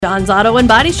John's Auto and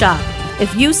Body Shop.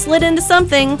 If you slid into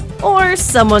something, or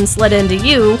someone slid into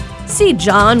you, see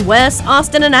John, Wes,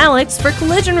 Austin, and Alex for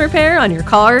collision repair on your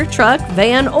car, truck,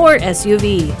 van, or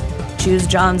SUV. Choose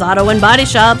John's Auto and Body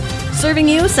Shop, serving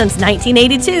you since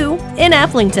 1982 in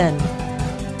Applington.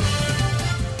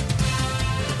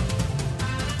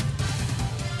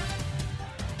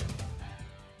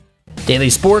 Daily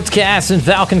sportscasts and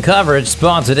Falcon coverage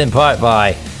sponsored in part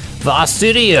by Voss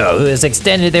Studio, who has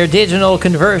extended their digital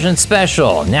conversion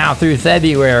special. Now through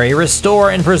February,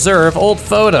 restore and preserve old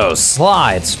photos,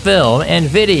 slides, film, and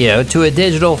video to a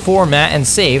digital format and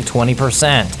save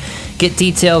 20%. Get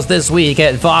details this week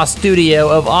at Voss Studio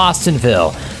of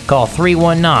Austinville. Call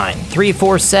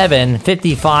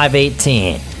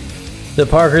 319-347-5518. The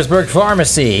Parkersburg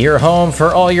Pharmacy, your home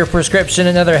for all your prescription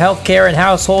and other healthcare and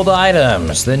household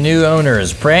items. The new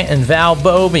owners, Brent and Val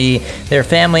Bobie, their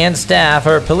family and staff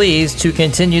are pleased to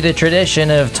continue the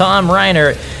tradition of Tom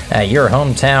Reinert at your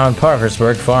hometown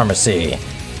Parkersburg Pharmacy.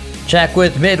 Check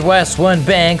with Midwest One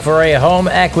Bank for a home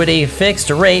equity fixed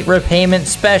rate repayment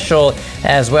special,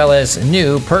 as well as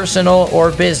new personal or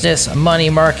business money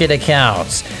market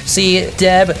accounts. See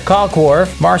Deb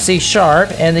Kalkworth, Marcy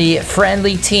Sharp, and the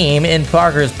friendly team in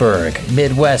Parkersburg.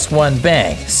 Midwest One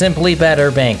Bank, simply better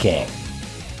banking.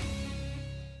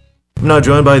 I'm now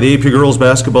joined by the AP Girls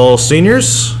Basketball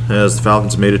Seniors. As the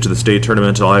Falcons made it to the state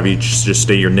tournament, I'll have you just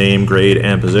state your name, grade,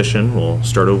 and position. We'll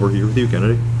start over here with you,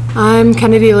 Kennedy. I'm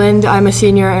Kennedy Lind. I'm a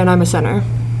senior and I'm a center.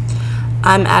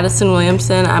 I'm Addison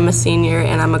Williamson. I'm a senior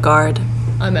and I'm a guard.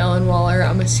 I'm Ellen Waller.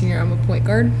 I'm a senior. I'm a point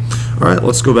guard. All right,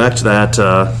 let's go back to that.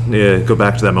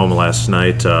 Moment last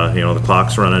night. The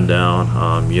clock's running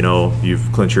down.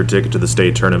 You've clinched your ticket to the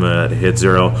state tournament. Hit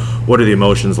zero. What are the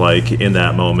emotions like in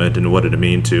that moment, and what did it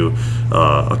mean to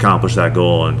accomplish that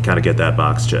goal and kind of get that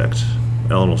box checked?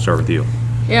 Ellen, we'll start with you.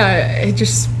 Yeah,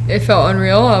 it felt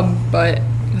unreal, but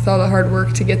with all the hard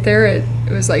work to get there, it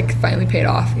was like finally paid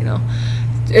off. It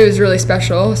was really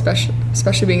special,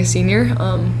 especially being a senior.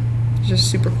 Just a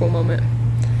super cool moment.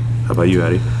 How about you,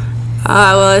 Addie?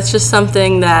 Well, it's just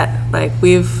something that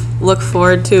we've looked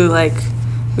forward to.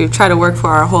 We've tried to work for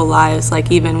our whole lives.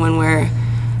 Even when we're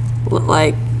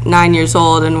 9 years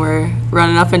old and we're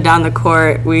running up and down the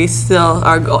court,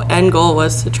 our end goal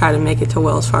was to try to make it to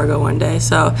Wells Fargo one day.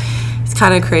 So it's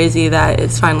kind of crazy that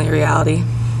it's finally a reality.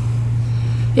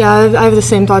 Yeah, I have the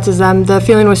same thoughts as them. The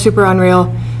feeling was super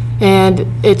unreal, and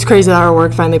it's crazy that our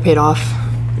work finally paid off.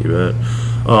 You bet.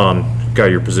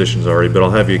 Got your positions already, but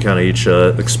I'll have you kind of each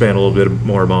expand a little bit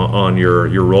more on your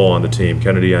role on the team.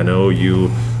 Kennedy, I know you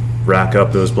rack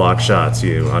up those block shots.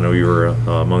 I know you were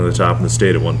among the top in the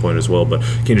state at one point as well, but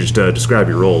can you just describe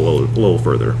your role a little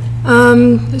further?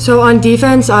 So on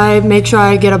defense, I make sure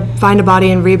I find a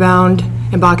body and rebound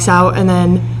and box out, and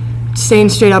then staying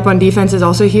straight up on defense is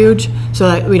also huge, so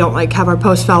that we don't have our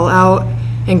post foul out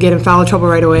and get in foul trouble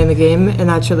right away in the game, and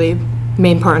that's really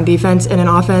main part on defense. And in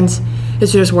offense,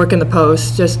 it's just work in the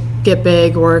post, just get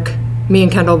big, work. Me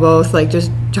and Kendall both just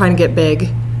trying to get big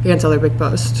against other big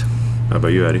posts. How about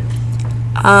you, Eddie?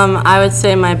 I would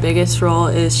say my biggest role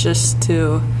is just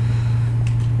to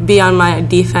be on my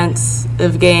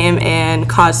defensive game and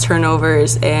cause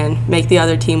turnovers and make the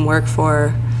other team work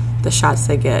for the shots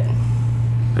they get.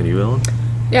 And you, Ellen?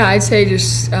 Yeah, I'd say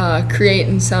just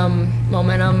creating some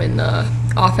momentum in the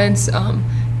offense.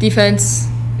 Defense,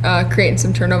 creating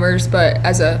some turnovers, but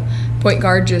as a point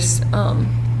guard, just knowing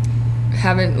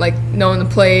the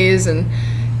plays and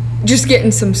just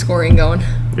getting some scoring going.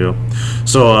 Yeah.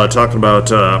 So talking about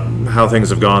how things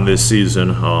have gone this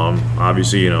season,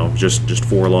 obviously, just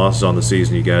 4 losses on the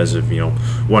season. You guys have,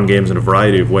 won games in a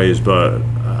variety of ways, but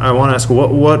I want to ask,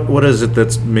 what is it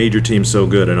that's made your team so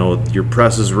good? I know your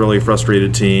press has really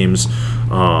frustrated teams,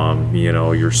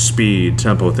 your speed,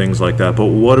 tempo, things like that, but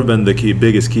what have been the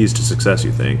biggest keys to success,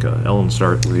 you think? Ellen,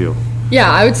 start with you. Yeah,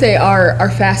 I would say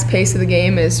our fast pace of the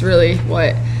game is really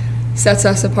what sets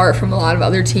us apart from a lot of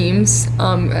other teams.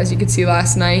 As you could see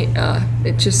last night,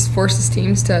 it just forces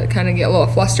teams to kind of get a little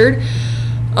flustered.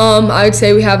 I would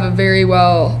say we have a very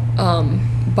well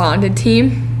bonded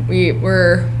team. We've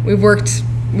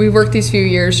worked these few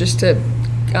years just to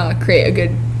create a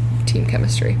good team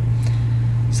chemistry.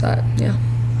 So yeah.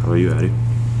 How about you, Addie?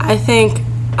 I think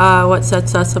what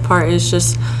sets us apart is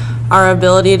just our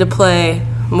ability to play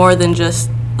more than just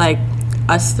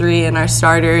us three and our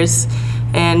starters,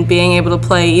 and being able to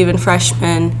play even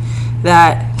freshmen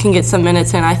that can get some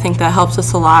minutes in. I think that helps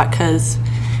us a lot because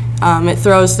it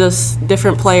throws us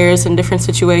different players in different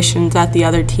situations at the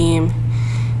other team.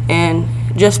 And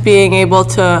just being able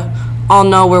to all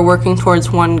know we're working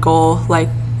towards one goal.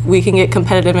 We can get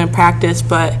competitive in practice,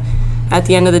 but at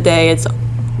the end of the day, it's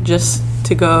just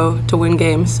to go to win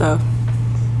games. So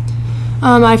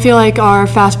I feel like our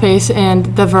fast pace and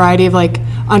the variety of like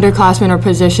underclassmen or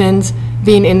positions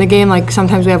being in the game, like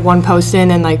sometimes we have one post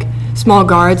in and like small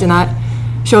guards, and that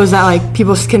shows that like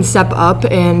people can step up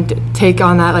and take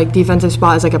on that like defensive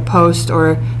spot as like a post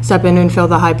or step in and fill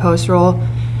the high post role.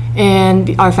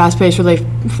 And our fast pace really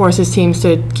forces teams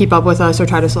to keep up with us or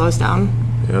try to slow us down.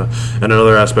 Yeah, and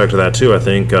another aspect of that too, I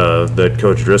think that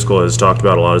Coach Driscoll has talked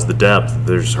about a lot is the depth.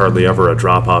 There's hardly ever a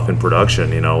drop off in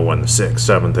production. You know, when the 6th,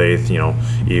 7th, 8th, you know,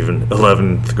 even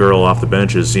 11th girl off the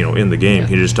bench is, you know, in the game.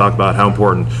 He just talked about how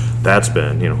important that's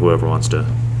been. You know, whoever wants to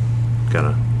kind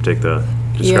of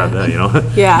describe that. You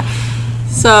know. Yeah.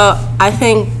 So I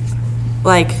think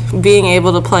like being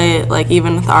able to play like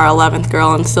even with our 11th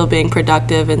girl and still being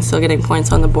productive and still getting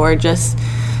points on the board just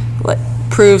like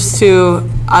proves to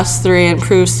us three and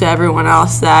proves to everyone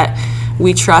else that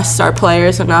we trust our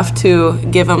players enough to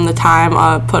give them the time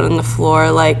put on the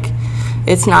floor. Like,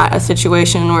 it's not a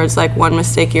situation where it's like one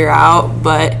mistake you're out,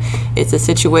 but it's a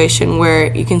situation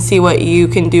where you can see what you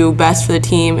can do best for the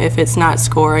team. If it's not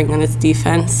scoring, then it's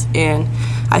defense. And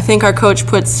I think our coach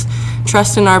puts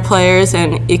trust in our players,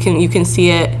 and you can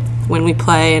see it when we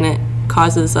play, and it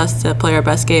causes us to play our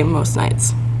best game most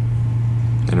nights.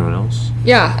 Anyone else?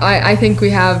 Yeah, I think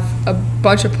we have a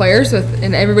bunch of players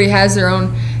and everybody has their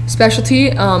own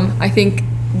specialty. I think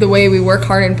the way we work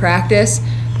hard in practice,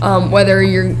 whether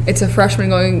it's a freshman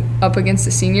going up against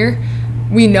a senior,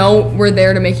 we know we're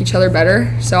there to make each other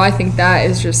better. So I think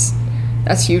that's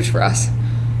huge for us.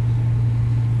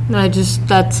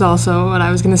 That's also what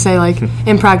I was going to say. Like,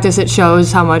 in practice, it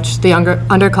shows how much the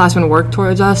underclassmen work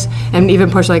towards us and even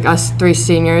push like us 3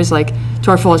 seniors like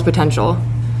to our fullest potential.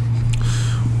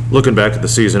 Looking back at the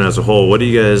season as a whole, what would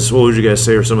you guys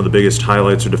say are some of the biggest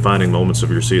highlights or defining moments of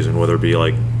your season, whether it be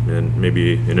like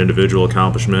maybe an individual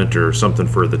accomplishment or something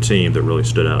for the team that really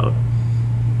stood out?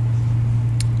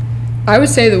 I would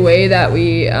say the way that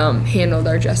we handled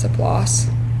our Jessup loss.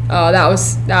 That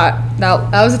was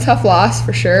a tough loss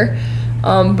for sure,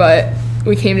 but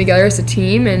we came together as a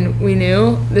team and we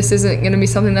knew this isn't going to be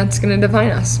something that's going to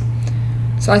define us.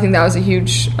 So I think that was a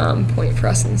huge point for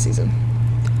us in the season.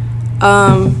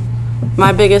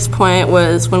 My biggest point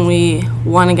was when we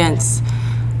won against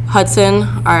Hudson,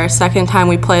 our second time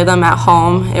we played them at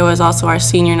home. It was also our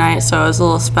senior night, so it was a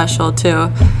little special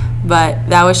too. But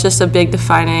that was just a big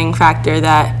defining factor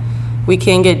that we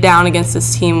can get down against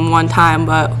this team one time,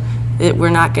 but we're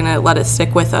not going to let it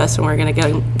stick with us, and we're going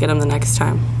to get them the next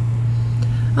time.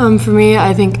 For me,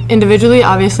 I think individually,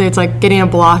 obviously, it's like getting a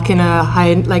block in a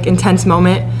high, like intense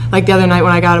moment. Like the other night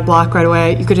when I got a block right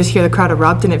away, you could just hear the crowd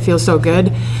erupt, and it feels so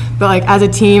good. But like as a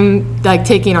team, like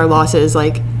taking our losses,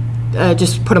 like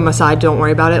just put them aside. Don't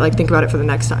worry about it. Like think about it for the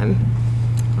next time.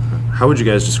 How would you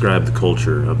guys describe the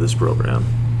culture of this program?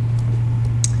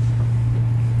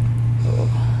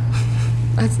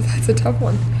 That's a tough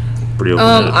one. Pretty open.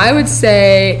 I would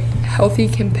say healthy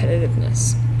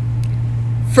competitiveness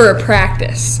for a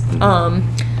practice.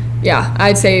 Yeah,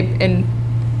 I'd say and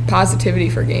positivity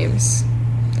for games.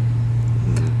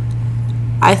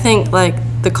 I think like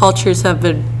the cultures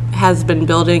has been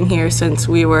building here since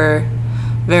we were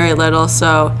very little,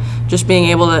 so just being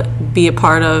able to be a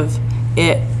part of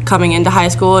it coming into high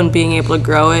school and being able to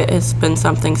grow it has been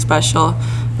something special.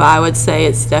 But I would say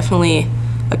it's definitely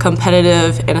a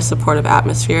competitive and a supportive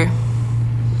atmosphere.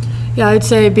 Yeah, I'd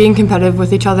say being competitive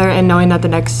with each other and knowing that the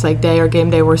next like day or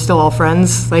game day we're still all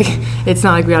friends. Like it's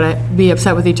not like we gotta be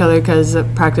upset with each other because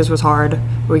practice was hard.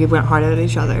 We went hard at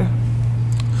each other.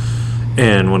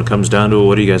 And when it comes down to it,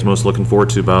 what are you guys most looking forward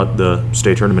to about the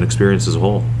state tournament experience as a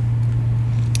whole?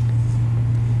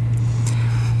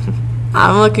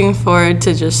 I'm looking forward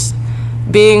to just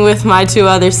being with my 2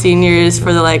 other seniors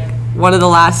for one of the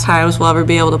last times we'll ever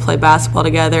be able to play basketball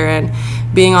together, and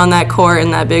being on that court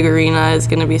in that big arena is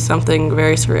going to be something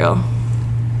very surreal.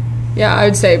 Yeah, I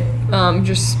would say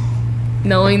just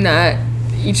knowing that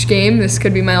each game, this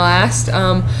could be my last,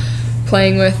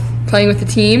 playing with the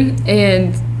team,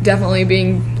 and definitely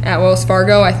being at Wells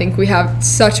Fargo. I think we have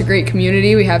such a great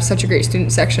community. We have such a great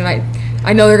student section.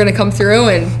 I know they're going to come through,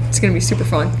 and it's going to be super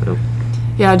fun. Yep.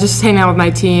 Yeah, just hanging out with my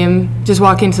team, just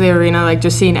walking into the arena, like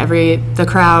just seeing the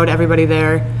crowd, everybody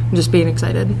there, and just being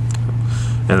excited.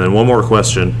 And then one more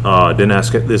question. Didn't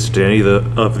ask this to any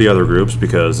of the other groups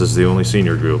because this is the only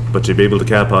senior group, but to be able to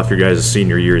cap off your guys'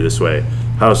 senior year this way,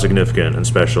 how significant and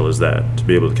special is that to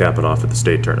be able to cap it off at the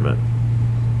state tournament?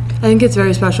 I think it's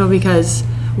very special because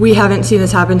we haven't seen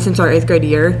this happen since our 8th grade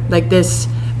year. Like this,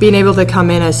 being able to come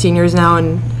in as seniors now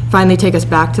and finally take us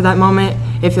back to that moment,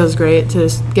 it feels great to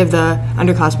give the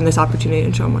underclassmen this opportunity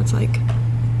and show them what it's like.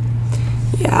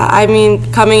 Yeah, I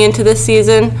mean, coming into this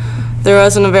season, there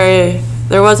wasn't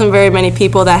very many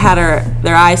people that had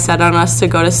their eyes set on us to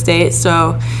go to state.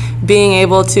 So being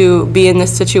able to be in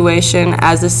this situation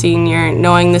as a senior,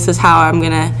 knowing this is how I'm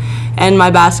going to end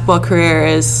my basketball career,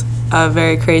 is a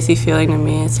very crazy feeling to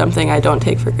me. It's something I don't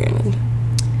take for granted.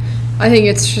 I think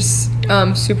it's just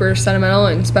super sentimental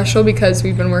and special because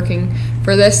we've been working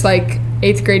for this. Like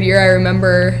 8th grade year, I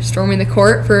remember storming the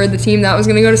court for the team that was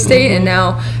going to go to state, and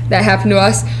now that happened to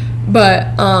us.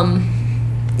 But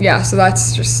yeah, so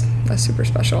that's super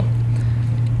special.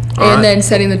 And then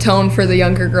setting the tone for the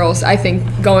younger girls, I think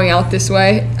going out this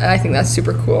way, I think that's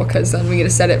super cool because then we get to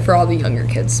set it for all the younger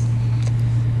kids.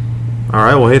 All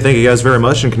right, well, hey, thank you guys very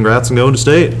much, and congrats on going to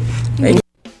state.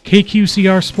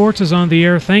 KQCR Sports is on the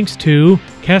air thanks to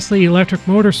Kesley Electric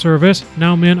Motor Service,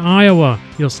 now Min, Iowa.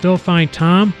 You'll still find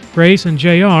Tom, Grace, and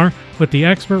JR with the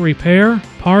expert repair,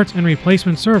 parts, and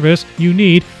replacement service you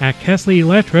need at Kesley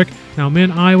Electric, now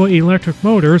Min, Iowa Electric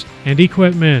Motors and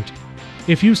Equipment.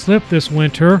 If you slipped this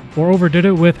winter or overdid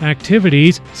it with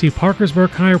activities, see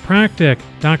Parkersburg Chiropractic.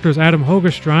 Doctors Adam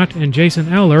Hogestrat and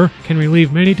Jason Eller can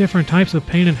relieve many different types of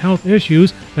pain and health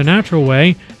issues the natural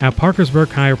way at Parkersburg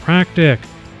Chiropractic.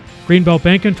 Greenbelt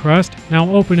Bank & Trust, now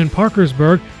open in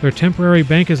Parkersburg. Their temporary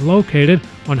bank is located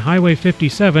on Highway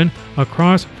 57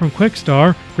 across from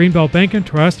Quickstar. Greenbelt Bank &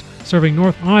 Trust, serving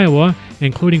North Iowa,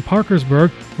 including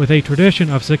Parkersburg, with a tradition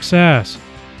of success.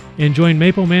 And join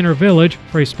Maple Manor Village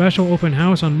for a special open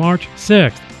house on March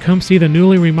 6th. Come see the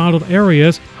newly remodeled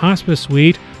areas, hospice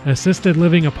suite, assisted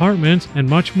living apartments, and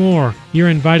much more. You're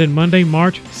invited Monday,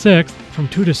 March 6th from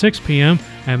 2 to 6 p.m.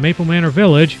 at Maple Manor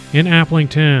Village in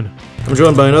Applington. I'm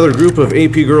joined by another group of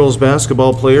AP girls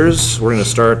basketball players. We're going to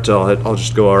start, I'll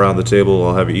just go around the table.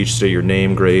 I'll have you each state your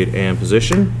name, grade, and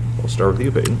position. We'll start with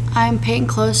you, Peyton. I'm Peyton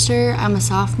Closter, I'm a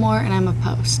sophomore, and I'm a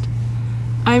post.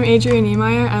 I'm Adrienne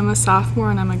Niemeyer, I'm a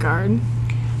sophomore and I'm a guard.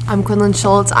 I'm Quinlan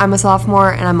Schultz, I'm a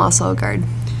sophomore and I'm also a guard.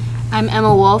 I'm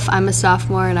Emma Wolf, I'm a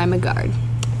sophomore and I'm a guard.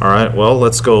 All right, well,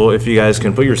 let's go. If you guys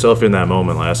can put yourself in that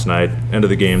moment last night, end of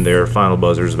the game there, final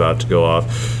buzzer's about to go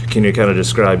off. Can you kind of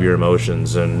describe your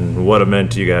emotions and what it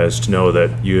meant to you guys to know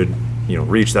that you had,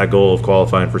 reached that goal of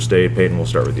qualifying for state? Peyton, we'll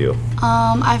start with you.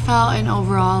 I felt an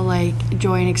overall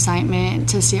joy and excitement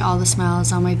to see all the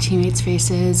smiles on my teammates'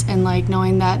 faces and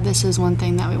knowing that this is one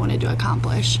thing that we wanted to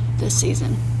accomplish this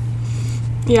season.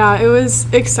 Yeah, it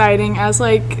was exciting. As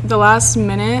the last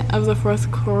minute of the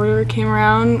fourth quarter came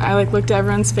around, I looked at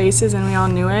everyone's faces and we all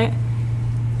knew it,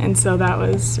 and so that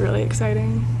was really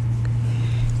exciting.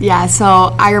 Yeah, so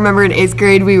I remember in 8th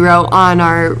grade we wrote on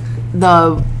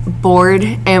the board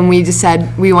and we just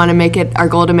said we want to make it our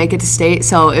goal to make it to state.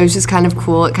 So it was just kind of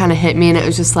cool. It kind of hit me and it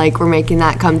was just we're making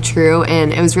that come true.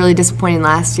 And it was really disappointing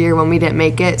last year when we didn't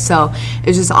make it. So it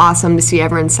was just awesome to see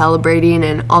everyone celebrating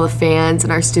and all the fans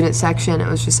and our student section. It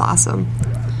was just awesome.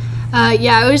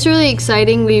 Yeah, it was really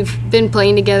exciting. We've been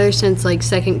playing together since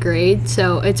 2nd grade,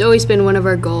 so it's always been one of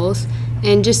our goals.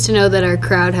 And just to know that our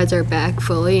crowd has our back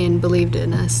fully and believed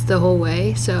in us the whole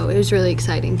way. So it was really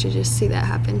exciting to just see that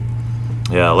happen.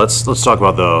 Yeah, let's talk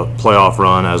about the playoff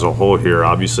run as a whole here.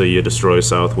 Obviously, you destroy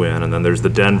Southwind, and then there's the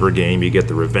Denver game. You get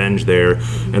the revenge there,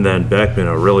 and then Beckman,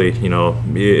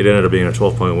 it ended up being a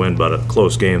 12-point win, but a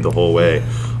close game the whole way.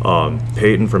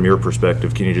 Peyton, from your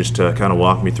perspective, can you just kind of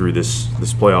walk me through this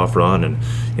playoff run? And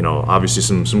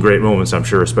obviously some great moments, I'm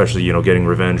sure, especially getting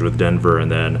revenge with Denver, and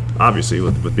then obviously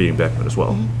with beating Beckman as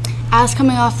well. As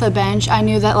coming off the bench, I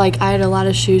knew that I had a lot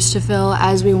of shoes to fill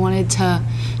as we wanted to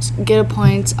get a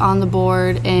point on the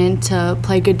board and to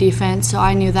play good defense. So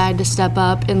I knew that I had to step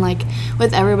up, and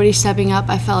with everybody stepping up,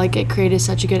 I felt like it created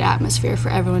such a good atmosphere for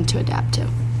everyone to adapt to.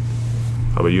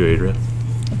 How about you, Adrienne?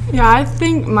 Yeah, I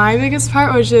think my biggest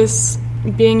part was just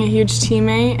being a huge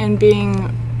teammate and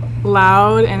being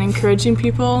loud and encouraging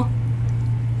people.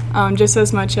 Just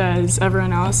as much as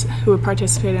everyone else who would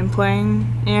participate in playing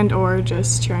and or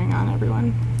just cheering on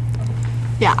everyone.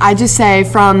 Yeah, I just say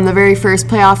from the very first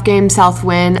playoff game,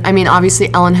 Southwind,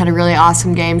 obviously Ellen had a really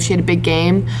awesome game. She had a big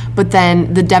game. But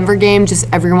then the Denver game, just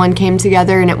everyone came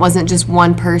together, and it wasn't just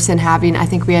one person having, I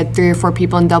think we had 3 or 4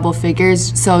 people in double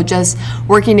figures. So just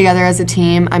working together as a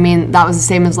team, that was the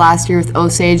same as last year with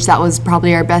Osage. That was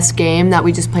probably our best game that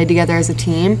we just played together as a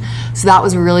team. So that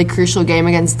was a really crucial game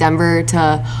against Denver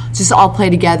to just all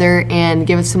play together and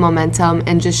give us some momentum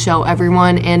and just show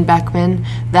everyone and Beckman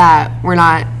that we're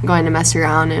not going to mess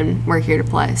around and we're here to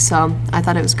play. So I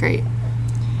thought it was great.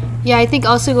 Yeah, I think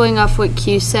also going off what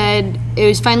Q said, it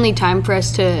was finally time for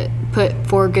us to put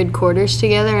 4 good quarters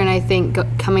together, and I think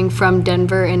coming from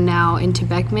Denver and now into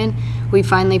Beckman, we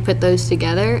finally put those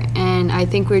together, and I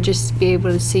think we're just be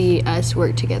able to see us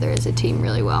work together as a team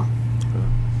really well.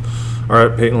 All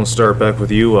right, Peyton, let's start back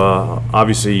with you.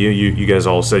 Obviously, you guys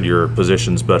all said your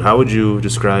positions, but how would you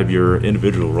describe your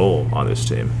individual role on this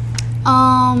team?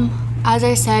 As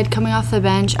I said, coming off the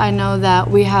bench, I know that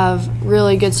we have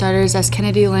really good starters as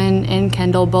Kennedy Lynn and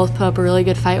Kendall both put up a really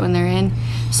good fight when they're in.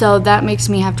 So that makes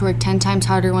me have to work 10 times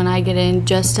harder when I get in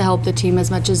just to help the team as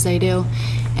much as they do.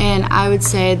 And I would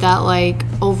say that, like,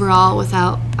 overall,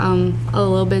 without a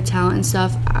little bit of talent and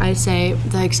stuff, I say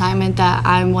the excitement that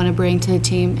I want to bring to the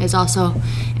team is also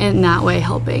in that way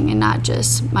helping and not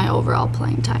just my overall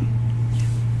playing time.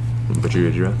 But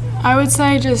you, I would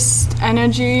say just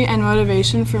energy and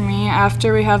motivation for me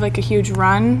after we have like a huge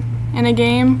run in a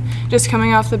game. Just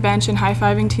coming off the bench and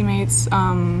high-fiving teammates,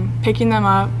 picking them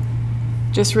up,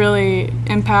 just really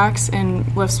impacts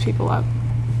and lifts people up.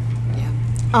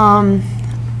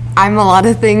 I'm a lot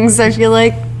of things, I feel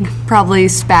like. Probably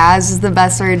spaz is the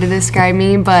best word to describe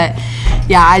me, but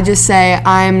yeah, I just say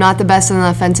I'm not the best on the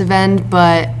offensive end,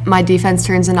 but my defense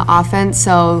turns into offense,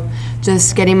 so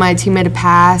just getting my teammate a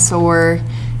pass or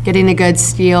getting a good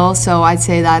steal, so I'd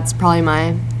say that's probably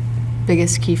my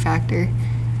biggest key factor.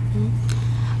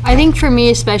 I think for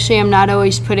me especially, I'm not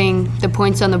always putting the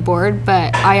points on the board,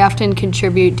 but I often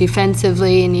contribute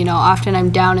defensively, and often I'm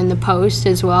down in the post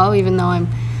as well, even though I'm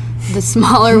the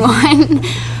smaller one.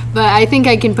 But I think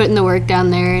I can put in the work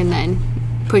down there and then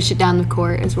push it down the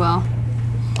court as well.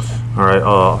 All right,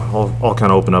 I'll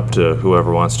kind of open up to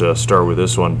whoever wants to start with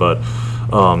this one, but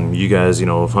you guys,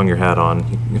 have hung your hat on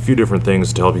a few different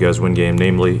things to help you guys win game,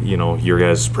 namely, your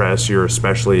guys' press,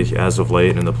 especially as of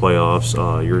late in the playoffs,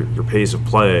 your pace of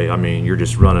play. I mean, you're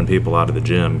just running people out of the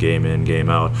gym, game in, game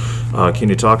out. Can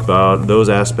you talk about those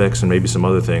aspects and maybe some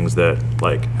other things that,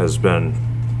 has been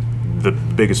the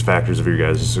biggest factors of your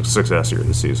guys' success here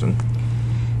this season?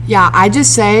 Yeah, I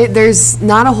just say there's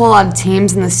not a whole lot of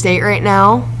teams in the state right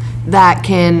now that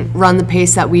can run the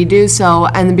pace that we do. So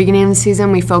in the beginning of the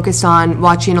season, we focused on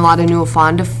watching a lot of New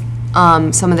Fonda,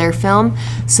 some of their film.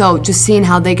 So just seeing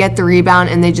how they get the rebound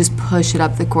and they just push it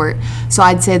up the court. So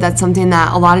I'd say that's something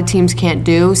that a lot of teams can't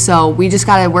do. So we just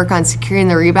got to work on securing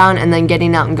the rebound and then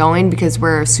getting out and going, because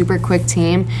we're a super quick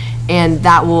team, and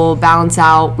that will balance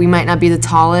out. We might not be the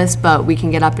tallest, but we can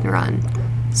get up and run.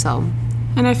 So.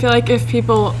 And I feel like if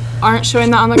people aren't showing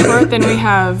that on the court, then we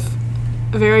have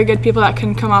very good people that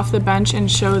can come off the bench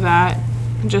and show that,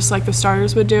 just like the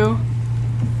starters would do,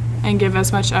 and give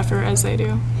as much effort as they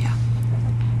do.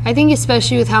 I think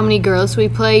especially with how many girls we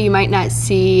play, you might not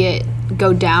see it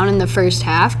go down in the first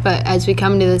half, but as we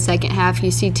come into the second half,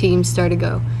 you see teams start to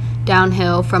go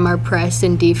downhill from our press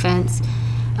and defense.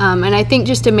 And I think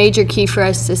just a major key for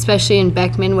us, especially in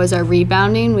Beckman, was our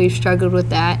rebounding. We've struggled with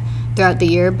that throughout the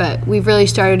year, but we've really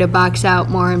started to box out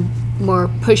more and more,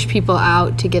 push people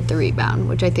out to get the rebound,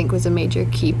 which I think was a major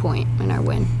key point in our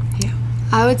win. Yeah,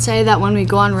 I would say that when we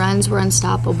go on runs, we're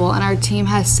unstoppable, and our team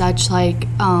has such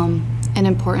an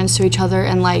importance to each other,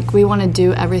 and we want to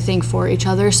do everything for each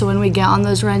other. So when we get on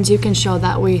those runs, you can show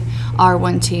that we are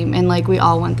one team and we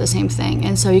all want the same thing.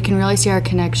 And so you can really see our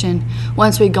connection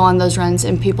once we go on those runs,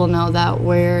 and people know that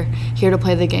we're here to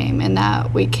play the game and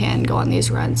that we can go on these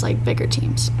runs like bigger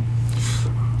teams.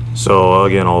 So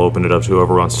again, I'll open it up to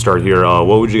whoever wants to start here.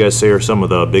 What would you guys say are some of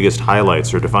the biggest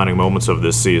highlights or defining moments of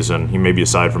this season? Maybe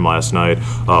aside from last night,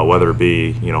 whether it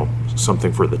be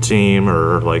something for the team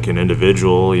or an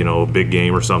individual, a big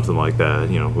game or something like that.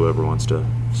 Whoever wants to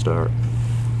start.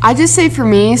 I just say for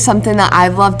me, something that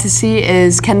I've loved to see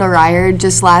is Kendall Ryard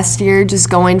just last year, just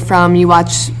going from, you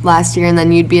watch last year and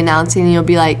then you'd be announcing and you'll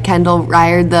be like, Kendall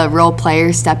Ryard, the role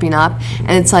player, stepping up.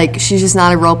 And it's she's just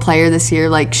not a role player this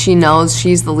year. She knows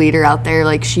she's the leader out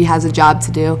there. She has a job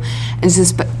to do. And it's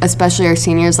just, especially our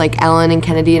seniors Ellen and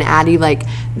Kennedy and Addie,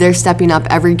 they're stepping up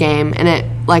every game. And it,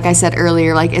 like I said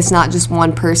earlier, it's not just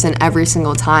one person every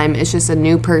single time. It's just a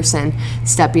new person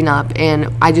stepping up. And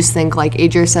I just think, like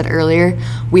Adria said earlier,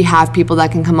 we have people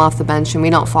that can come off the bench and we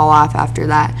don't fall off after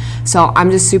that. So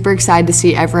I'm just super excited to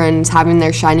see everyone's having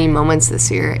their shining moments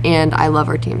this year, and I love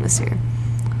our team this year.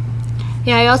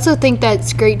 Yeah, I also think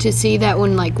that's great to see that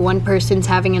when one person's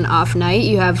having an off night,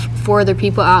 you have 4 other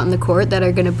people out in the court that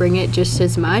are going to bring it just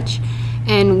as much.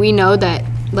 And we know that,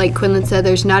 like Quinlan said,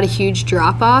 there's not a huge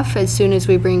drop-off as soon as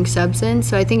we bring subs in.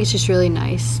 So I think it's just really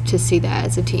nice to see that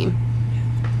as a team.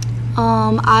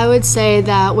 I would say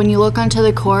that when you look onto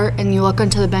the court and you look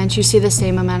onto the bench, you see the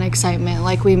same amount of excitement.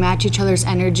 Like, we match each other's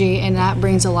energy, and that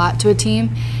brings a lot to a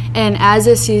team. And as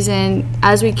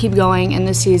we keep going in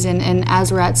the season and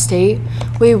as we're at state,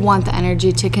 we want the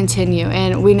energy to continue.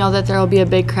 And we know that there will be a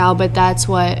big crowd, but that's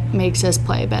what makes us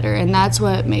play better, and that's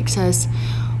what makes us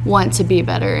want to be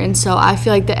better. And so I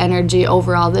feel like the energy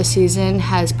overall this season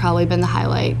has probably been the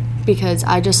highlight, because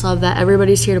I just love that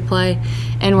everybody's here to play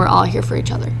and we're all here for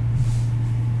each other.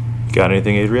 Got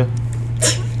anything, Adria?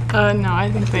 No,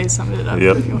 I think they summed it up.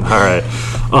 Yep. All right.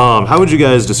 How would you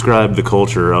guys describe the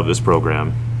culture of this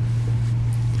program?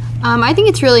 I think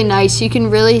it's really nice. You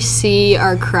can really see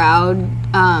our crowd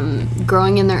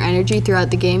growing in their energy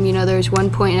throughout the game. You know, there was one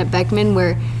point at Beckman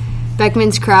where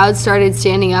Beckman's crowd started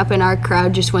standing up and our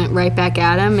crowd just went right back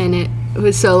at them, and it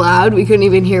was so loud we couldn't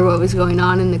even hear what was going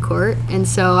on in the court. And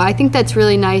so I think that's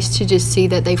really nice to just see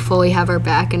that they fully have our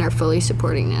back and are fully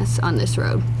supporting us on this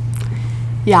road.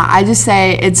 Yeah, I just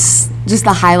say it's just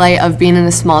the highlight of being in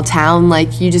a small town.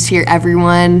 Like, you just hear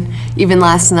everyone. Even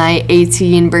last night, AT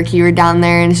and Berkey were down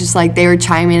there, and it's just like they were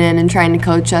chiming in and trying to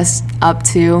coach us up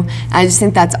too. I just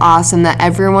think that's awesome that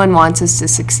everyone wants us to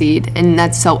succeed, and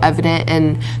that's so evident.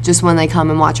 And just when they come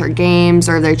and watch our games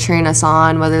or they're cheering us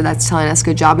on, whether that's telling us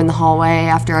good job in the hallway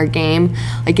after our game,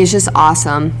 like, it's just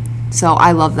awesome. So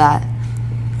I love that.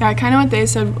 Yeah, kind of what they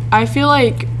said. I feel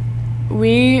like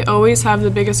we always have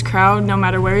the biggest crowd no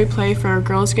matter where we play, for a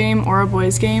girls' game or a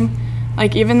boys' game.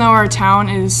 Like, even though our town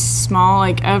is small,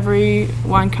 like,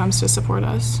 everyone comes to support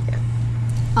us.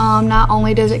 Not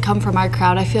only does it come from our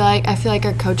crowd, I feel like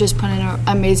our coaches put in an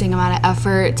amazing amount of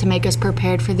effort to make us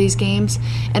prepared for these games.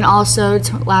 And also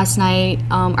last night,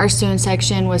 our student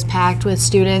section was packed with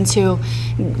students who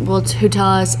tell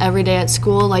us every day at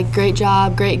school, like, great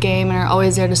job, great game, and are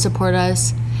always there to support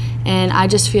us. And I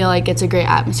just feel like it's a great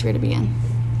atmosphere to be in.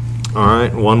 All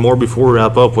right, one more before we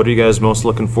wrap up. What are you guys most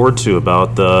looking forward to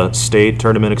about the state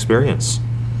tournament experience?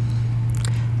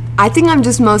 I think I'm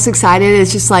just most excited.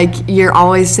 It's just like you're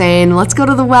always saying, let's go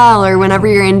to the well, or whenever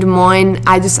you're in Des Moines,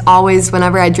 I just always,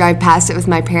 whenever I drive past it with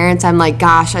my parents, I'm like,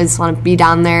 gosh, I just want to be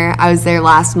down there. I was there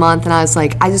last month, and I was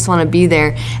like, I just want to be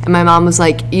there. And my mom was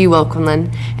like, you will, Quinlan.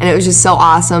 And it was just so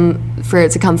awesome for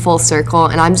it to come full circle,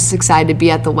 and I'm just excited to be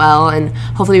at the well, and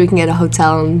hopefully we can get a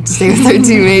hotel and stay with our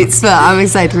teammates, but I'm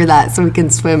excited for that so we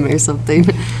can swim or something.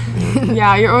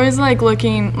 Yeah, you're always like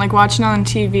looking, like watching on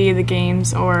TV the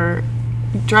games, or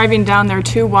driving down there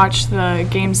to watch the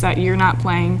games that you're not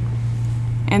playing.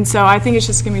 And so I think it's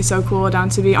just going to be so cool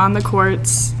to be on the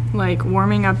courts, like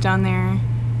warming up down there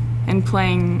and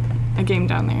playing a game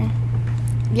down there.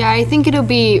 Yeah, I think it'll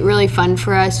be really fun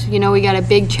for us. You know, we got a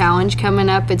big challenge coming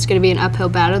up. It's going to be an uphill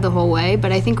battle the whole way,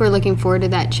 but I think we're looking forward to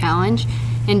that challenge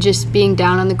and just being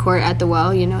down on the court at the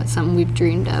well. You know, it's something we've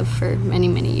dreamed of for many,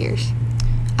 many years.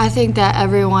 I think that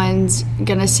everyone's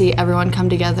going to see everyone come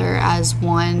together as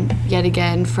one yet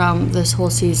again from this whole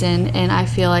season, and I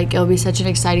feel like it'll be such an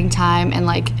exciting time, and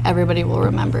like everybody will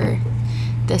remember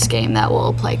this game that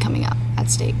we'll play coming up at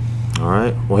state. All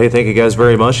right. Well, hey, thank you guys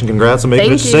very much, and congrats on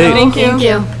making it to state. Thank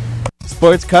you.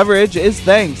 Sports coverage is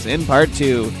thanks in part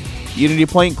to Unity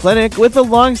Point Clinic, with a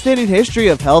long-standing history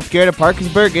of healthcare to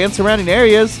Parkersburg and surrounding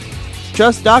areas.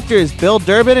 Trust doctors Bill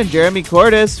Durbin and Jeremy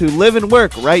Cordes, who live and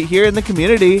work right here in the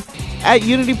community. At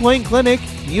Unity Point Clinic,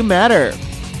 you matter.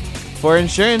 For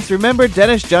insurance, remember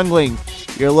Dennis Jungling,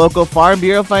 your local Farm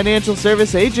Bureau financial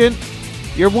service agent.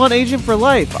 Your one agent for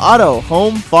life, auto,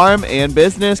 home, farm, and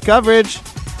business coverage.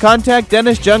 Contact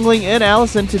Dennis Jungling and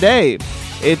Allison today.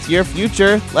 It's your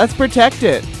future. Let's protect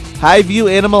it.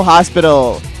 Highview Animal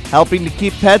Hospital, helping to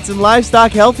keep pets and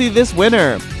livestock healthy this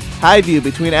winter. Highview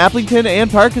between Applington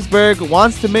and Parkersburg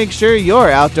wants to make sure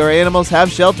your outdoor animals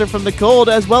have shelter from the cold,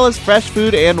 as well as fresh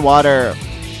food and water.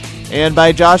 And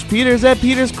by Josh Peters at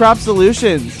Peters Crop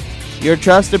Solutions, your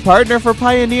trusted partner for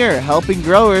Pioneer, helping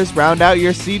growers round out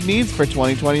your seed needs for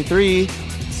 2023.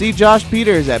 See Josh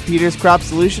Peters at Peters Crop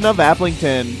Solution of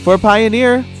Applington. For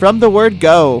Pioneer, from the word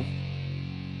go.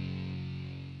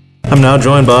 I'm now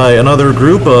joined by another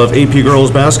group of AP girls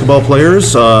basketball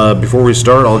players. Before we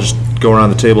start, I'll just go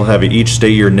around the table, have you each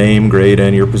state your name, grade,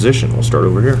 and your position. We'll start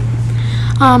over here.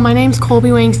 My name's Colby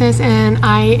Wangsness, and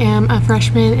I am a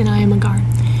freshman, and I am a guard.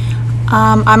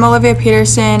 I'm Olivia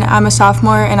Peterson. I'm a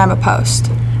sophomore, and I'm a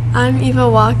post. I'm Eva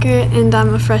Walker, and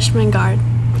I'm a freshman guard.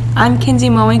 I'm Kinsey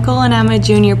Mowinkle, and I'm a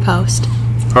junior post.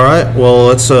 All right. Well,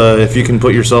 let's. If you can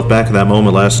put yourself back in that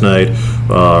moment last night,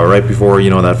 right before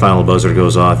that final buzzer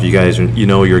goes off. You guys,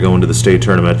 you're going to the state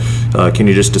tournament. Can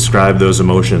you just describe those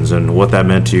emotions and what that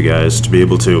meant to you guys to be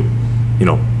able to,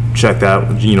 check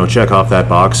off that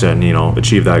box and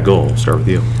achieve that goal? Start with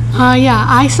you. Yeah,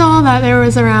 I saw that there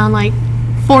was around like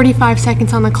 45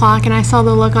 seconds on the clock, and I saw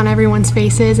the look on everyone's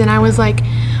faces, and I was like,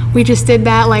 we just did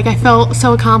that. Like, I felt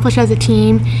so accomplished as a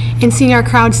team, and seeing our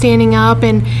crowd standing up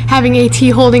and having AT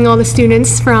holding all the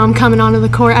students from coming onto the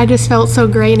court, I just felt so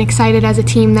great and excited as a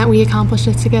team that we accomplished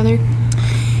it together.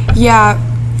 Yeah,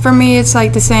 for me it's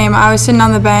like the same. I was sitting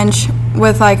on the bench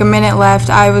with like a minute left.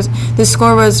 The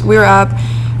score was, we were up.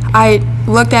 I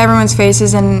looked at everyone's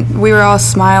faces and we were all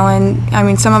smiling. I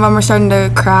mean, some of them were starting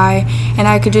to cry, and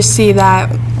I could just see that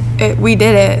we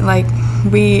did it. Like,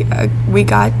 we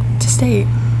got to state.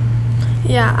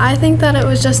 Yeah, I think that it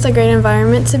was just a great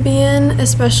environment to be in,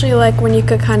 especially like when you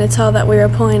could kind of tell that we were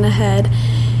pulling ahead.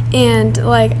 And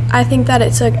like, I think that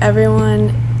it took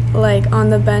everyone like on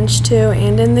the bench too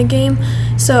and in the game.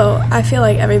 So I feel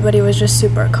like everybody was just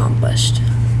super accomplished.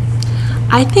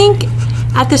 I think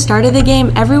at the start of the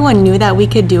game, everyone knew that we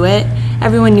could do it.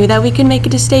 Everyone knew that we could make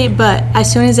it to state, but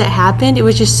as soon as it happened, it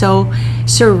was just so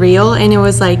surreal, and it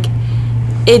was like,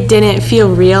 it didn't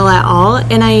feel real at all.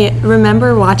 And I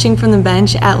remember watching from the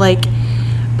bench at like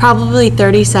probably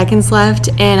 30 seconds left,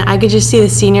 and I could just see the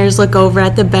seniors look over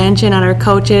at the bench and at our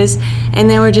coaches, and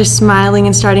they were just smiling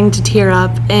and starting to tear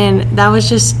up. And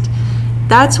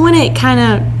that's when it kind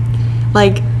of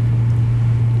like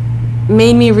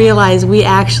made me realize we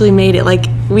actually made it. Like,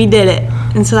 we did it.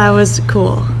 And so that was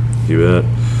cool. You bet.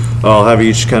 I'll have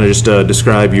each kind of just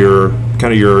describe your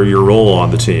role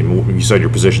on the team. You said your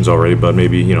positions already, but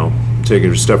maybe take it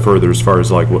a step further as far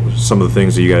as like what some of the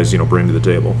things that you guys bring to the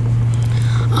table.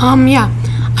 Yeah,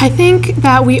 I think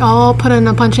that we all put in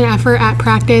a bunch of effort at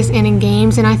practice and in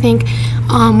games, and I think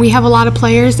we have a lot of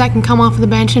players that can come off of the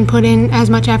bench and put in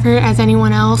as much effort as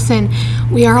anyone else, and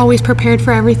we are always prepared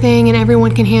for everything, and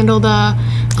everyone can handle the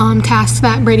tasks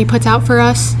that Brady puts out for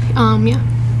us. Yeah.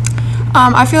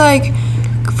 I feel like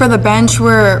for the bench,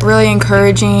 we're really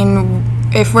encouraging.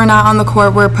 If we're not on the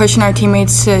court, we're pushing our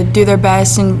teammates to do their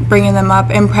best and bringing them up.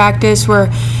 In practice, we're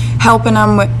helping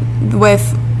them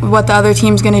with what the other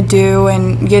team's going to do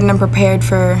and getting them prepared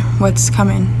for what's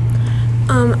coming.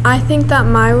 I think that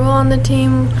my role on the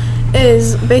team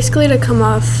is basically to come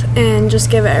off and just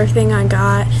give it everything I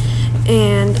got.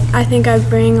 And I think I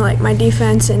bring like my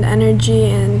defense and energy,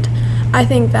 and I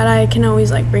think that I can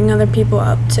always like bring other people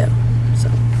up too. So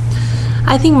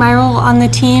I think my role on the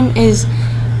team is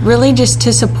really just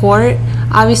to support.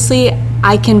 Obviously,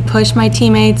 I can push my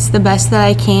teammates the best that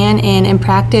I can, and in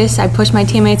practice, I push my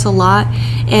teammates a lot,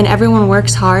 and everyone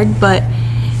works hard, but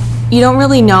you don't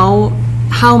really know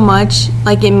how much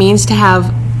like it means to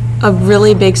have a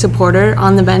really big supporter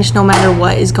on the bench no matter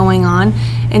what is going on.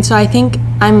 And so I think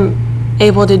I'm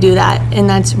able to do that, and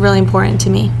that's really important to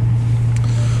me.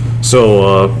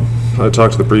 So I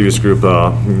talked to the previous group.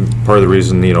 Part of the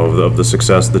reason of the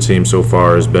success of the team so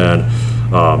far has been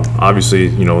obviously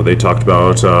they talked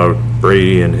about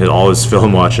Brady and all his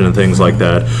film watching and things like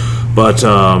that. But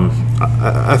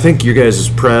I think your guys'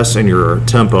 press and your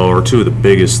tempo are two of the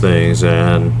biggest things.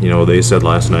 And they said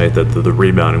last night that the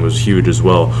rebounding was huge as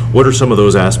well. What are some of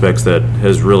those aspects that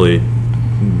has really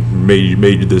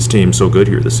made this team so good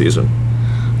here this season?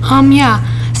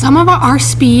 Yeah, some of our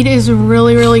speed is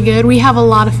really, really good. We have a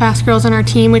lot of fast girls on our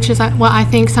team, which is what I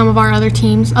think some of our other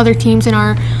teams in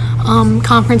our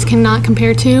conference cannot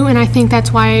compare to, and I think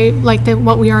that's why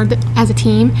what we are as a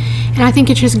team. And I think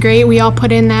it's just great. We all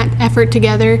put in that effort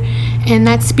together, and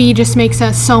that speed just makes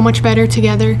us so much better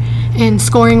together. And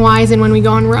scoring wise, and when we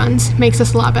go on runs, makes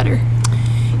us a lot better.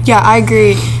 Yeah, I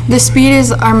agree. The speed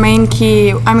is our main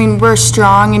key. I mean, we're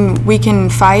strong and we can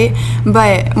fight,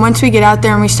 but once we get out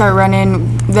there and we start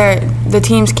running, the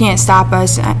teams can't stop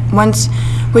us. Once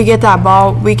we get that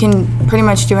ball, we can pretty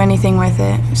much do anything with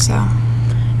it. So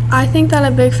I think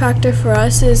that a big factor for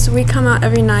us is we come out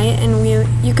every night, and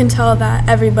you can tell that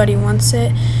everybody wants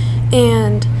it,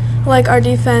 and like our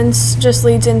defense just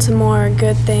leads into more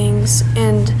good things.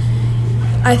 And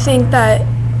I think that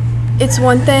it's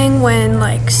one thing when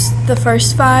like the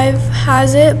first five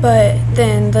has it, but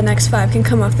then the next five can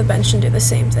come off the bench and do the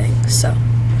same thing. So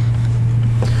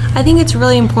I think it's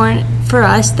really important for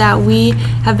us that we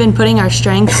have been putting our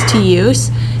strengths to use.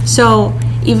 So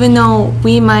even though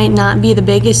we might not be the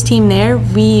biggest team there,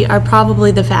 we are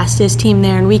probably the fastest team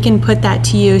there, and we can put that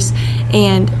to use.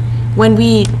 And when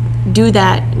we do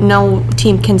that, no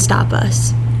team can stop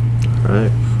us. All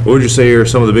right. What would you say are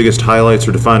some of the biggest highlights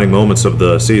or defining moments of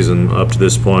the season up to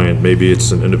this point? Maybe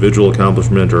it's an individual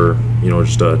accomplishment or,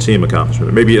 just a team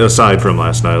accomplishment. Maybe aside from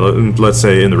last night, let's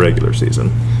say in the regular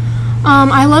season.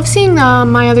 I love seeing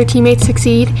my other teammates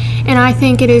succeed, and I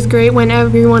think it is great when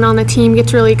everyone on the team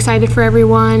gets really excited for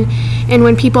everyone, and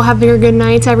when people have their good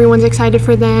nights, everyone's excited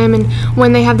for them, and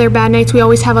when they have their bad nights, we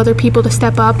always have other people to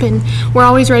step up, and we're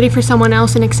always ready for someone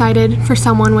else and excited for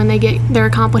someone when they get their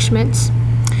accomplishments.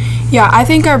 Yeah, I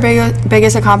think our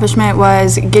biggest accomplishment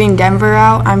was getting Denver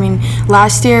out. I mean,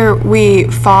 last year we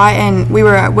fought and we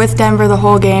were with Denver the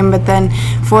whole game, but then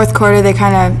fourth quarter they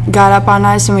kind of got up on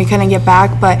us and we couldn't get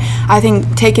back. But I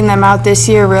think taking them out this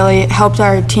year really helped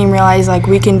our team realize, like,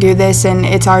 we can do this and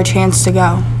it's our chance to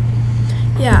go.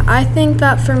 Yeah, I think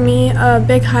that for me, a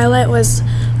big highlight was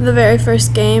the very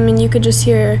first game, and you could just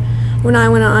hear when I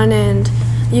went on, and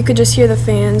you could just hear the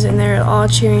fans, and they're all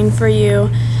cheering for you.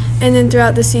 And then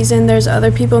throughout the season, there's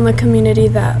other people in the community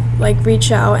that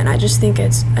reach out, and I just think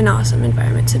it's an awesome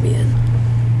environment to be in.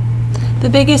 The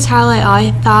biggest highlight I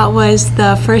thought was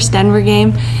the first Denver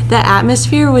game. The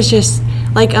atmosphere was just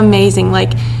amazing.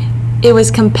 It was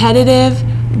competitive,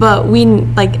 but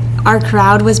our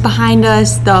crowd was behind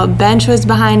us, the bench was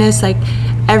behind us,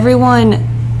 everyone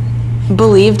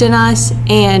believed in us,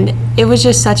 and it was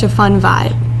just such a fun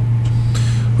vibe.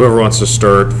 Whoever wants to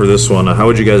start for this one, how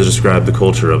would you guys describe the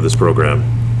culture of this program?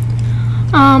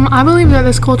 I believe that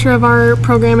this culture of our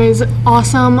program is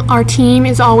awesome. Our team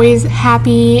is always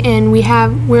happy, and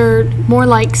we're more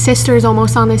like sisters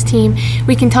almost on this team.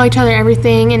 We can tell each other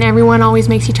everything, and everyone always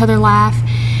makes each other laugh.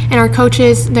 And our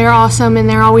coaches, they're awesome, and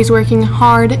they're always working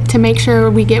hard to make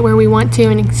sure we get where we want to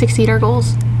and succeed our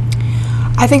goals.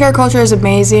 I think our culture is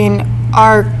amazing.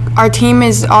 Our team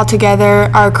is all together,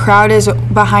 our crowd is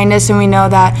behind us, and we know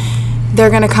that they're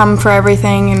going to come for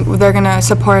everything and they're going to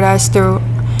support us through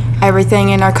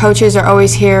everything, and our coaches are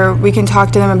always here. We can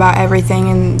talk to them about everything,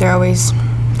 and they're always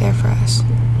there for us.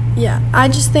 Yeah, I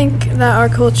just think that our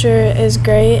culture is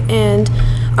great, and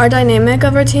our dynamic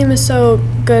of our team is so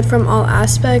good from all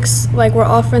aspects. We're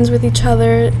all friends with each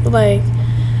other.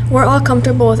 We're all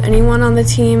comfortable with anyone on the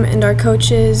team and our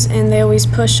coaches, and they always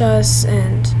push us,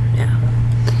 and yeah.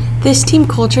 This team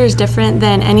culture is different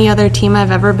than any other team I've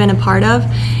ever been a part of,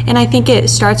 and I think it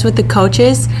starts with the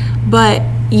coaches, but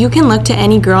you can look to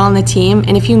any girl on the team,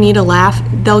 and if you need a laugh,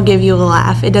 they'll give you a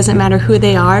laugh. It doesn't matter who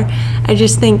they are. I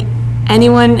just think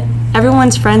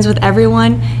everyone's friends with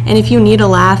everyone, and if you need a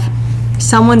laugh,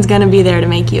 someone's going to be there to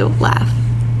make you laugh.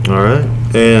 All right.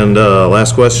 And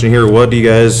last question here, what are you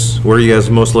guys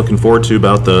most looking forward to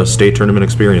about the state tournament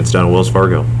experience down at Wells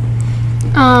Fargo?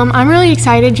 I'm really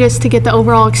excited just to get the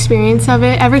overall experience of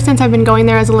it. Ever since I've been going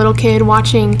there as a little kid,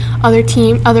 watching other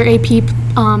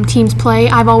AP teams play,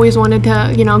 I've always wanted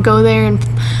to, go there and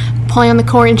play on the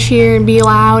court and cheer and be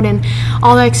loud and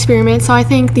all that experience. So I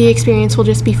think the experience will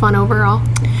just be fun overall.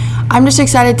 I'm just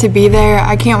excited to be there.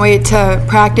 I can't wait to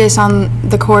practice on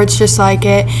the courts just like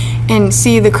it and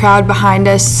see the crowd behind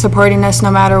us supporting us no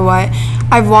matter what.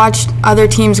 I've watched other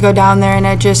teams go down there, and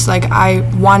it just I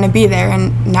want to be there,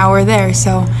 and now we're there,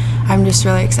 so I'm just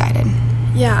really excited.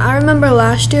 Yeah, I remember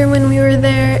last year when we were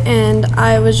there, and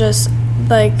I was just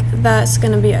that's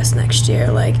going to be us next year.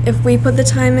 If we put the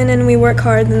time in and we work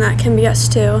hard, then that can be us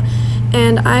too.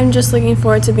 And I'm just looking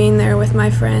forward to being there with my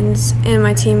friends and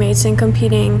my teammates and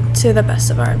competing to the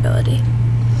best of our ability.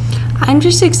 I'm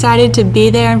just excited to be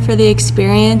there and for the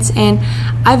experience, and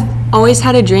I've always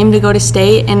had a dream to go to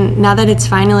state, and now that it's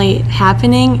finally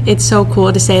happening, it's so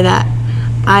cool to say that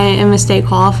I am a state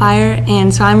qualifier,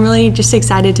 and so I'm really just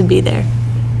excited to be there.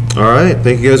 All right.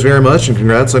 Thank you guys very much, and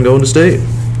congrats on going to state.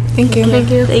 Thank you. Thank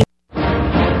you.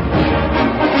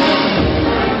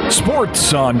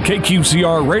 Sports on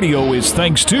KQCR Radio is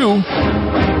thanks to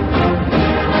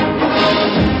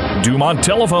Dumont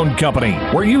Telephone Company,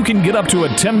 where you can get up to a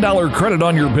 $10 credit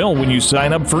on your bill when you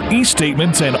sign up for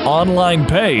e-statements and online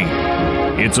pay.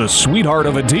 It's a sweetheart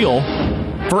of a deal.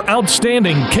 For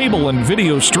outstanding cable and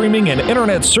video streaming and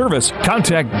internet service,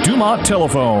 contact Dumont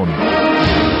Telephone.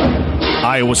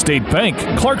 Iowa State Bank,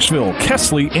 Clarksville,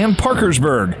 Kesley, and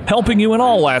Parkersburg, helping you in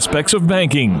all aspects of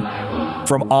banking.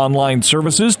 From online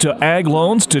services to ag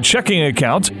loans to checking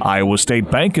accounts, Iowa State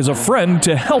Bank is a friend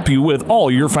to help you with all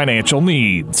your financial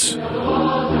needs.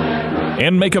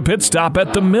 And make a pit stop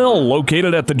at The Mill,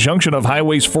 located at the junction of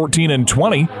Highways 14 and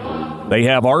 20. They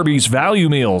have Arby's value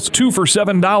meals, 2 for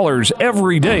 $7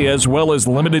 every day, as well as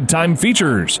limited time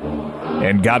features.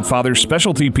 And Godfather's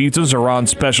specialty pizzas are on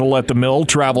special at the Mill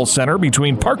Travel Center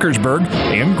between Parkersburg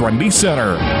and Grundy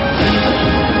Center.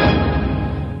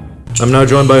 I'm now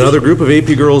joined by another group of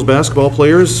AP girls basketball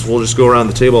players. We'll just go around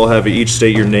the table. I'll have each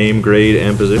state your name, grade,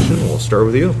 and position. We'll start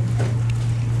with you.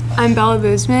 I'm Bella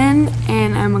Boozman,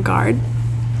 and I'm a guard.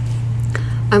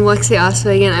 I'm Lexi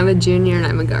Osweg, and I'm a junior, and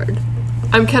I'm a guard.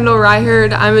 I'm Kendall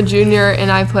Ryherd. I'm a junior,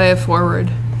 and I play a forward.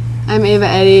 I'm Ava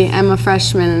Eddy. I'm a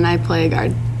freshman, and I play a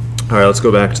guard. All right, let's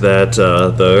go back to that,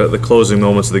 the closing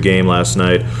moments of the game last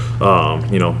night.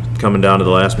 Coming down to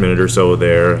the last minute or so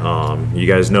there, you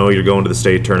guys know you're going to the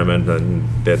state tournament and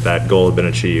that goal had been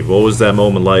achieved. What was that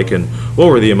moment like, and what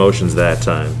were the emotions that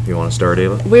time? You want to start,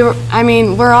 Ava? We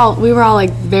were all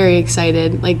like very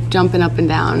excited, like jumping up and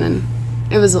down, and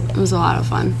it was a lot of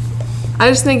fun. I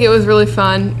just think it was really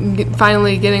fun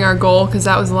finally getting our goal, because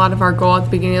that was a lot of our goal at the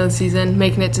beginning of the season,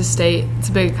 making it to state. It's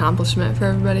a big accomplishment for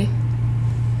everybody.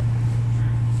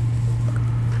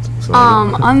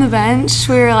 On the bench,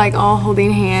 we were like all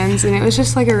holding hands, and it was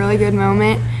just like a really good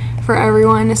moment for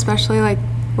everyone, especially like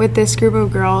with this group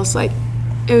of girls. Like,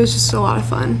 it was just a lot of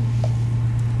fun.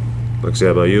 Lexi,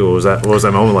 how about you? What was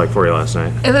that moment like for you last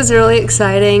night? It was really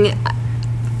exciting.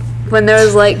 When there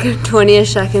was like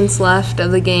 20-ish seconds left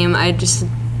of the game, I just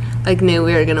knew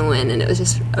we were gonna win, and it was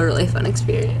just a really fun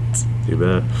experience. You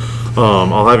bet.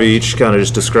 I'll have you each kind of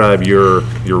just describe your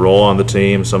role on the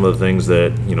team, some of the things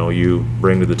that you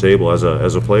bring to the table as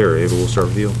a player. Ava, we'll start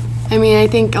with you. I mean, I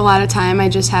think a lot of time I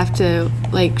just have to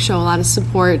like show a lot of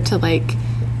support to like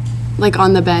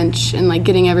on the bench and like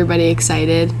getting everybody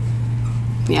excited.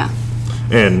 Yeah.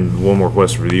 And one more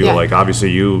question for you. Yeah. Like,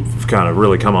 obviously, you've kind of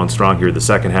really come on strong here the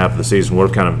second half of the season. What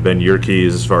have kind of been your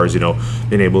keys as far as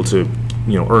being able to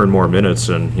earn more minutes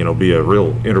and be a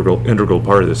real integral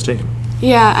part of this team?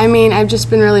 Yeah, I mean, I've just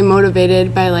been really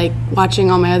motivated by like watching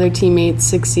all my other teammates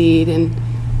succeed, and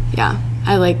yeah,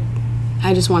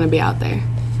 I just want to be out there.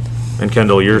 And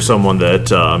Kendall, you're someone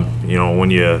that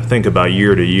when you think about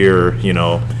year to year,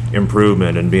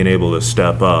 improvement and being able to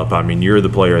step up. I mean, you're the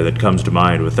player that comes to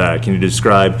mind with that. Can you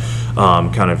describe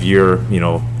kind of your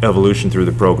evolution through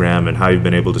the program and how you've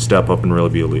been able to step up and really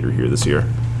be a leader here this year?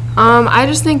 I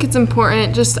just think it's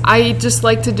important. I just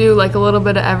like to do like a little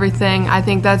bit of everything. I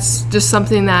think that's just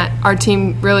something that our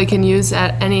team really can use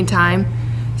at any time.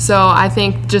 So I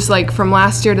think just like from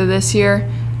last year to this year,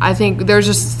 I think there's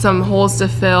just some holes to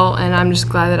fill, and I'm just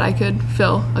glad that I could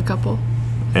fill a couple.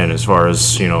 And as far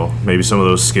as maybe some of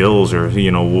those skills, or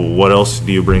what else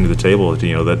do you bring to the table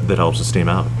that helps this team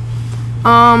out?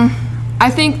 I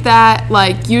think that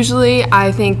like usually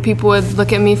I think people would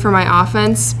look at me for my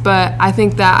offense, but I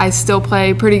think that I still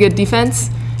play pretty good defense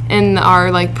in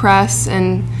our like press,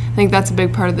 and I think that's a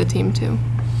big part of the team too.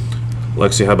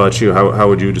 Lexi, how about you? How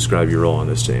would you describe your role on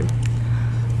this team?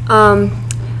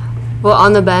 Well,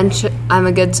 on the bench, I'm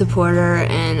a good supporter,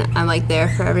 and I'm like there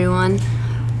for everyone.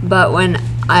 But when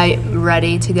I'm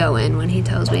ready to go in when he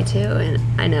tells me to,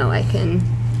 and I know I can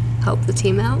help the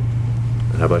team out.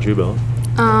 And how about you, Bella?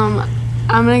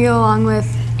 I'm gonna go along with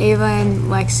Ava and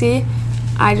Lexi.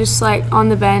 I just like on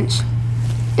the bench.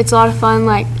 It's a lot of fun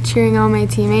like cheering on my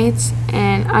teammates,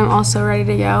 and I'm also ready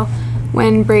to go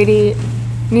when Brady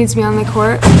needs me on the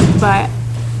court. But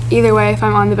either way, if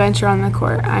I'm on the bench or on the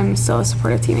court, I'm still a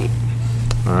supportive teammate.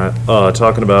 All right.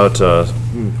 Talking about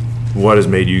what has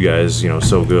made you guys,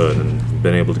 so good and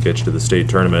been able to get you to the state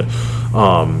tournament.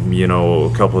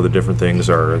 A couple of the different things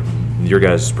are your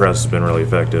guys' press has been really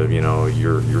effective.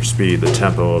 Your speed, the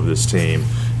tempo of this team,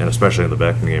 and especially in the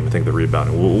Beckman game, I think the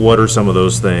rebounding. What are some of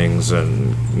those things?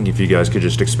 And if you guys could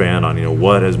just expand on,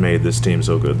 what has made this team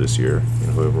so good this year?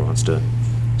 Whoever wants to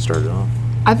start it off.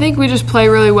 I think we just play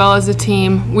really well as a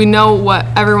team. We know what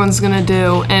everyone's gonna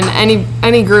do, and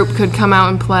any group could come out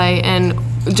and play, and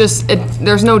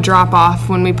there's no drop off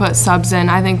when we put subs in.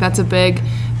 I think that's a big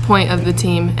point of the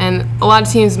team, and a lot of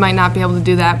teams might not be able to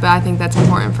do that, but I think that's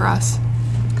important for us.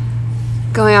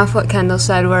 Going off what Kendall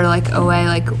said, we're like a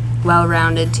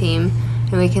well-rounded team,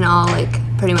 and we can all like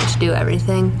pretty much do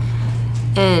everything.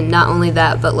 And not only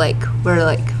that, but like we're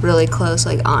like really close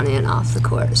like on and off the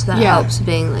court, so that helps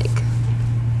being like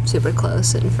super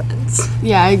close and friends.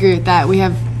 Yeah, I agree with that.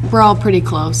 We're all pretty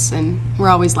close, and we're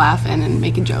always laughing and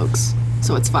making jokes,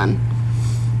 so it's fun.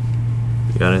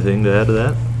 You got anything to add to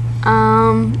that?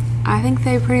 I think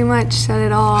they pretty much said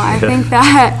it all. I think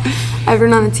that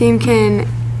everyone on the team can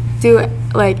do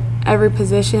like every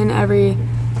position,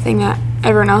 everything that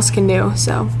everyone else can do.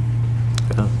 So.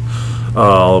 Yeah.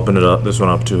 I'll open this one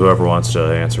up to whoever wants to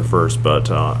answer first. But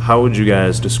how would you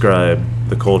guys describe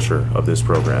the culture of this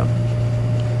program?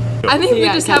 I think we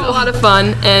just have a lot of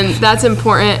fun, and that's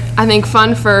important. I think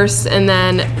fun first, and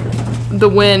then the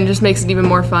win just makes it even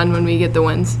more fun when we get the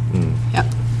wins. Yep.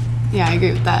 Yeah, I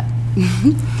agree with that.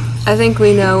 I think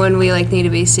we know when we like need to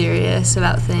be serious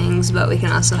about things, but we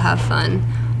can also have fun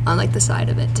on like the side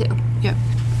of it too. Yep.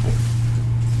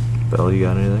 Bella, you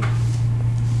got anything?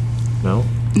 No?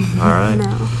 All right.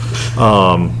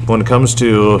 When it comes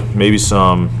to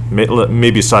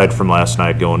maybe aside from last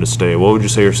night going to state, what would you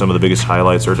say are some of the biggest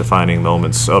highlights or defining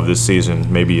moments of this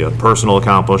season? Maybe a personal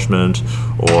accomplishment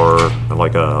or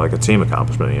like a team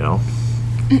accomplishment, you know?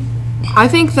 I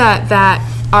think that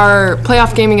our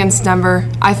playoff game against Denver,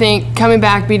 I think coming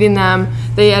back, beating them,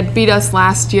 they had beat us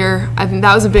last year. I think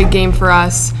that was a big game for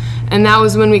us. And that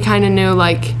was when we kind of knew,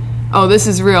 like, oh, this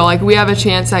is real. Like, we have a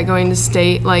chance at going to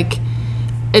state. Like,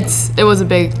 it was a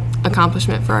big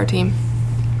accomplishment for our team.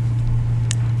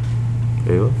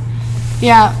 Ayla?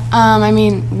 Yeah, I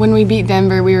mean, when we beat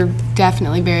Denver, we were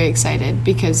definitely very excited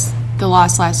because the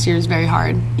loss last year is very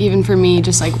hard, even for me,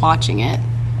 just like watching it.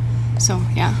 So,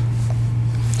 yeah.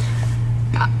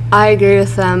 I agree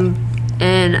with them,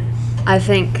 and I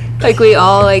think like we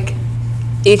all like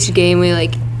each game we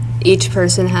like each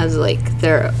person has like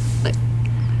their like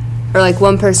or like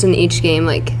one person each game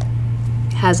like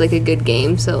has like a good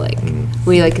game, so like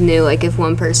we like knew like if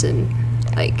one person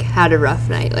like had a rough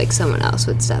night, like someone else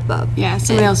would step up. Yeah,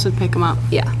 someone else would pick them up.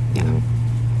 Yeah.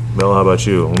 Mel, how about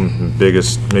you?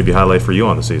 Biggest maybe highlight for you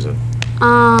on the season?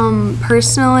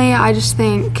 Personally, I just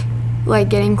think like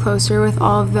getting closer with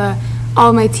all of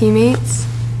my teammates,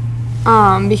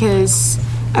 because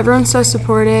everyone's so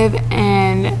supportive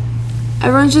and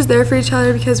everyone's just there for each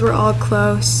other because we're all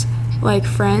close, like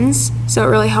friends. So it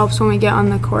really helps when we get on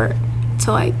the court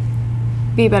to like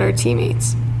be better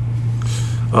teammates.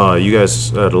 You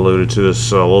guys had alluded to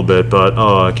this a little bit,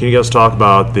 but can you guys talk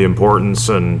about the importance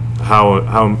and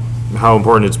how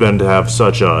important it's been to have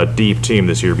such a deep team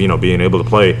this year, you know, being able to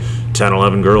play 10,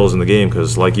 11 girls in the game?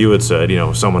 Because like you had said, you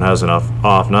know, if someone has an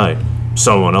off night,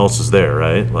 someone else is there,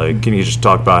 right? Like, can you just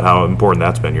talk about how important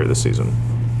that's been here this season?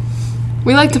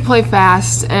 We like to play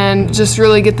fast and just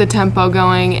really get the tempo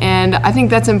going, and I think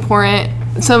that's important.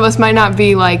 Some of us might not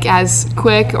be like as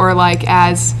quick or like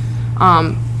as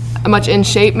much in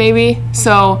shape maybe,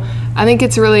 so I think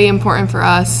it's really important for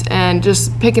us and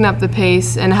just picking up the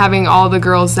pace and having all the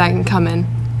girls that can come in.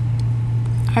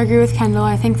 I agree with Kendall.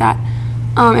 I think that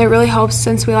it really helps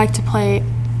since we like to play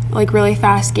like really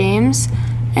fast games,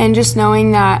 and just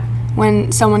knowing that when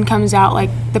someone comes out, like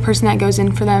the person that goes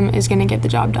in for them is going to get the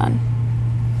job done.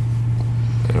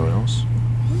 Anyone else?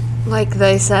 Like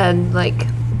they said, like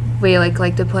we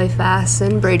like to play fast,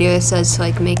 and Brady always says to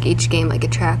like make each game like a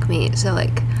track meet, so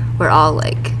like we're all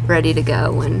like ready to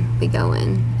go when we go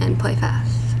in and play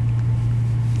fast.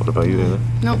 What about you, Taylor?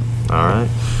 Nope. All right.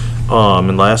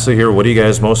 And lastly here, what are you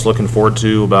guys most looking forward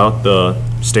to about the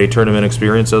state tournament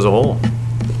experience as a whole?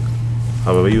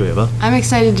 How about you, Ava? I'm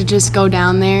excited to just go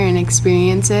down there and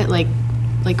experience it, like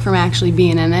from actually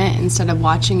being in it instead of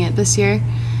watching it this year.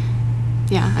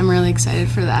 Yeah, I'm really excited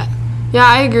for that. Yeah,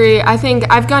 I agree. I think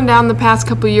I've gone down the past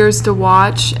couple years to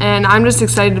watch, and I'm just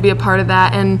excited to be a part of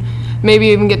that and maybe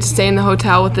even get to stay in the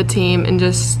hotel with the team and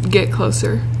just get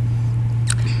closer.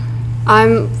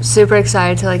 I'm super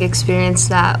excited to like experience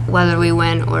that, whether we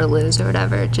win or lose or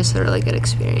whatever. Just a really good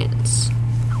experience.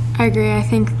 I agree. I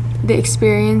think the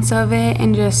experience of it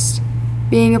and just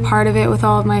being a part of it with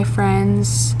all of my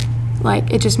friends,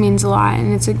 like it just means a lot,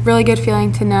 and it's a really good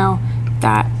feeling to know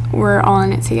that we're all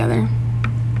in it together.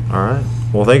 All right.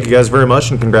 Well, thank you guys very much,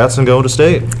 and congrats on going to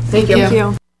state. Thank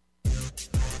you.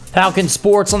 Falcon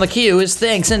Sports on the Q is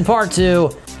thanks in part to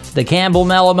the Campbell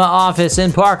Mellema office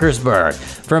in Parkersburg.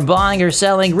 From buying or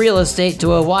selling real estate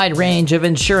to a wide range of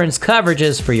insurance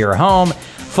coverages for your home,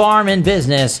 farm, and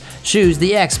business, choose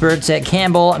the experts at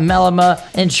Campbell Mellema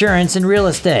Insurance and Real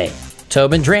Estate.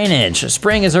 Tobin Drainage.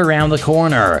 Spring is around the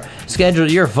corner.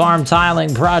 Schedule your farm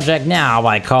tiling project now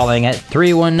by calling at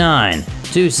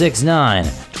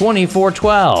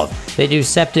 319-269-2412. They do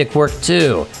septic work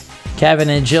too. Kevin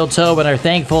and Jill Tobin are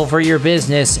thankful for your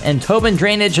business, and Tobin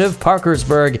Drainage of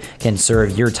Parkersburg can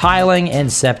serve your tiling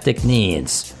and septic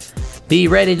needs. Be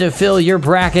ready to fill your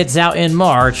brackets out in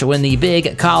March when the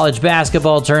big college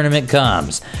basketball tournament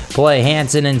comes. Play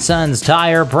Hanson & Sons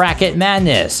Tire Bracket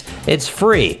Madness. It's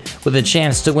free with a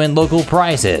chance to win local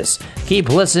prizes. Keep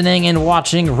listening and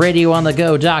watching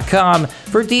RadioOnTheGo.com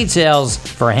for details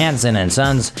for Hanson &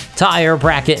 Sons Tire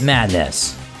Bracket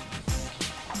Madness.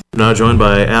 Now joined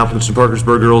by Appleton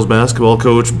Parkersburg girls basketball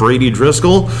coach Brady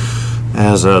Driscoll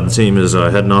as the team is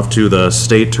heading off to the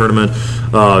state tournament.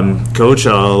 Coach,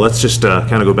 let's just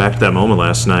kind of go back to that moment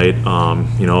last night.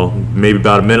 You know, maybe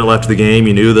about a minute left of the game,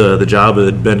 you knew the job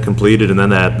had been completed, and then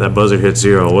that buzzer hit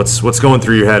zero. What's going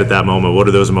through your head at that moment? What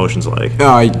are those emotions like?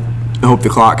 I hope the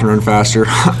clock can run faster.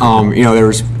 You know, there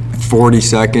was 40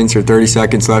 seconds or 30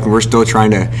 seconds left, and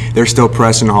they're still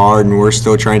pressing hard, and we're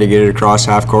still trying to get it across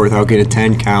half court without getting a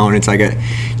 10 count. It's like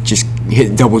just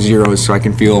hit double zeros so I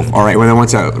can feel all right.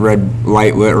 Once that red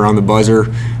light lit around the buzzer,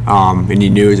 and you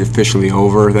knew it was officially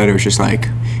over, then it was just like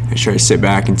I try to sit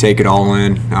back and take it all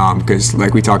in, because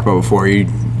like we talked about before,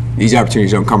 these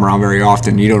opportunities don't come around very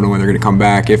often. You don't know when they're going to come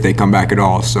back, if they come back at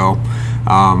all. So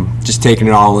just taking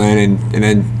it all in, and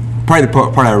then probably the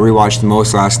part I rewatched the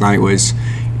most last night was,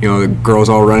 the girls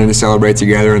all running to celebrate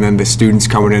together, and then the students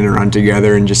coming in and run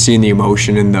together, and just seeing the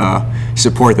emotion and the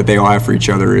support that they all have for each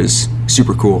other is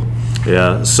super cool.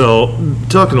 Yeah, so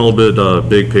talking a little bit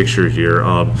big picture here.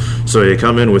 So you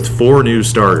come in with 4 new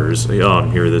starters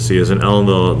here this season. Ellen,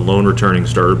 the lone returning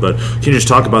starter, but can you just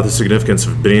talk about the significance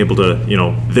of being able to,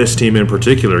 this team in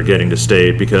particular getting to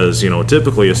state? Because,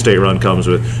 typically a state run comes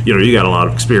with, you got a lot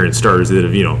of experienced starters that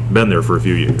have, been there for a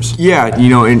few years. Yeah,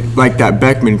 and like that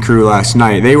Beckman crew last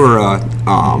night, they were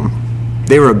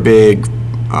a big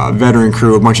veteran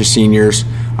crew, a bunch of seniors.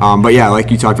 But yeah, like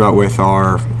you talked about with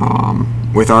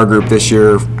our group this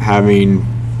year, having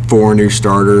 4 new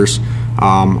starters.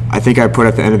 I think I put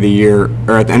at the end of the year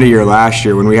last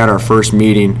year when we had our first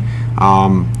meeting,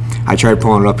 I tried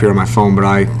pulling it up here on my phone, but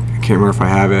I can't remember if I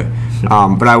have it.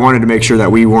 But I wanted to make sure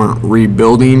that we weren't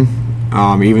rebuilding,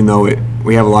 even though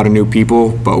we have a lot of new people,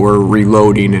 but we're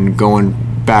reloading and going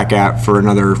back for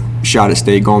another shot at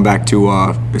state, going back to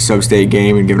a sub-state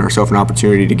game and giving ourselves an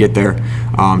opportunity to get there.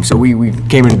 So we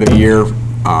came into the year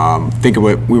thinking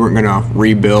we weren't going to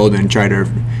rebuild and try to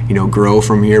grow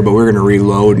from here, but we're going to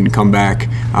reload and come back,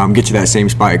 get to that same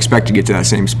spot, expect to get to that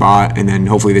same spot, and then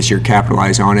hopefully this year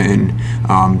capitalize on it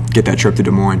and get that trip to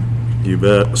Des Moines. You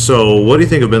bet. So what do you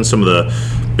think have been some of the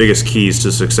biggest keys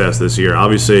to success this year?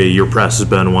 Obviously your press has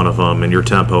been one of them, and your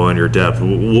tempo and your depth.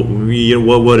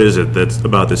 What is it that's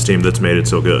about this team that's made it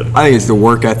so good? I think it's the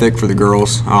work ethic for the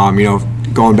girls.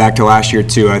 Going back to last year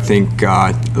too, I think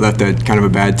left a kind of a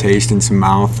bad taste in some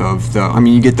mouth of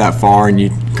you get that far and you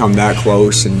come that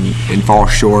close and fall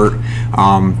short.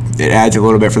 It adds a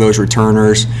little bit for those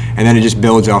returners, and then it just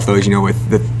builds off those, with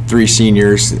the 3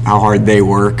 seniors, how hard they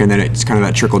work, and then it's kind of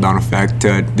that trickle-down effect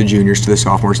to the juniors, to the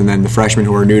sophomores, and then the freshmen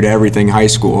who are new to everything high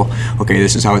school. Okay,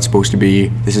 this is how it's supposed to be.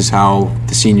 This is how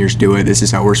the seniors do it. This is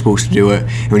how we're supposed to do it.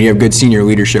 And when you have good senior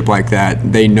leadership like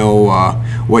that, they know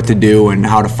what to do and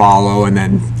how to follow, and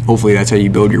then hopefully that's how you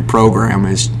build your program.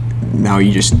 Is now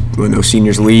when those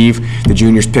seniors leave, the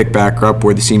juniors pick back up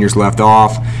where the seniors left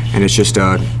off, and it's just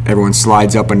everyone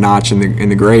slides up a notch in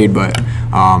the grade. But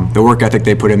the work ethic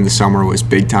they put in the summer was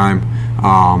big time.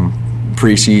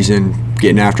 Preseason,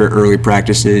 getting after early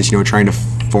practices, trying to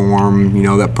form,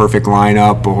 that perfect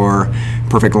lineup or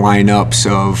perfect lineups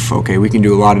of, okay, we can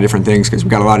do a lot of different things because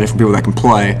we've got a lot of different people that can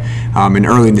play. And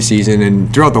early in the season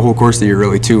and throughout the whole course of the year,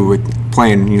 really, too, with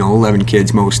playing, 11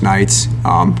 kids most nights.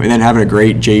 And then having a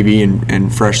great JV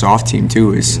and fresh soft team,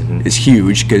 too, is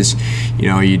huge because,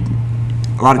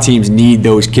 a lot of teams need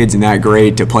those kids in that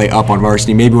grade to play up on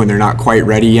varsity, maybe when they're not quite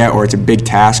ready yet, or it's a big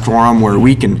task for them where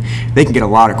they can get a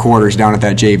lot of quarters down at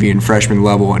that JV and freshman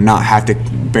level and not have to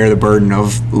bear the burden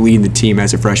of leading the team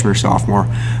as a freshman or sophomore.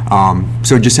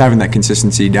 So just having that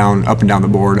consistency up and down the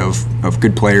board of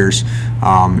good players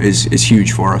is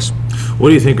huge for us. What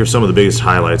do you think are some of the biggest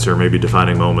highlights or maybe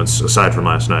defining moments, aside from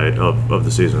last night, of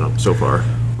the season so far?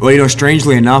 Well,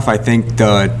 strangely enough, I think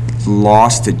the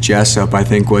loss to Jessup,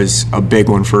 was a big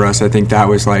one for us. I think that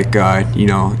was like, you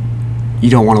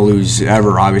don't want to lose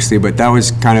ever, obviously, but that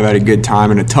was kind of at a good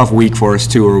time and a tough week for us,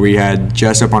 too, where we had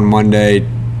Jessup on Monday,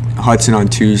 Hudson on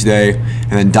Tuesday,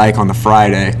 and then Dyke on the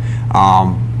Friday.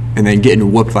 And then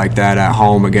getting whooped like that at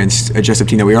home against a Jessup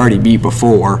team that we already beat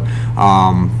before,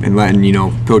 and letting,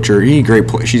 Pilcher,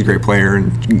 she's a great player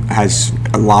and has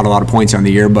a lot of points on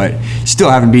the year, but still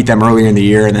haven't beat them earlier in the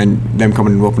year, and then them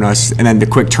coming and whooping us, and then the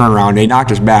quick turnaround, they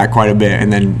knocked us back quite a bit,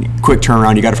 and then quick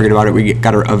turnaround, you got to forget about it, we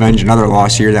got to avenge another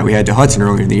loss here that we had to Hudson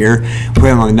earlier in the year,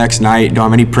 play them on the next night,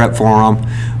 don't have any prep for them,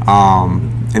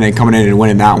 and then coming in and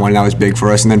winning that one, that was big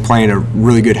for us, and then playing a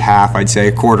really good half, I'd say,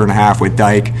 a quarter and a half with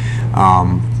Dyke,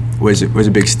 was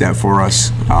a big step for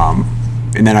us.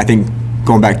 And then I think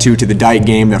going back to the Dyke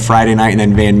game, the Friday night, and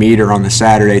then Van Meter on the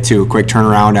Saturday too, a quick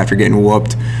turnaround after getting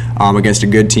whooped against a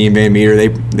good team, Van Meter.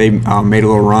 They made a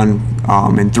little run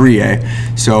in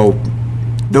 3A. So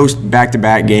those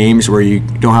back-to-back games where you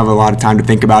don't have a lot of time to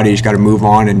think about it, you just got to move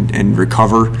on and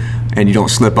recover, and you don't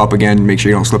slip up again, make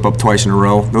sure you don't slip up twice in a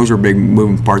row. Those were big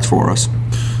moving parts for us.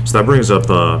 So that brings up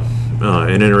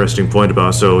an interesting point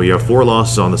about, so you have 4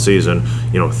 losses on the season,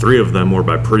 3 of them were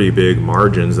by pretty big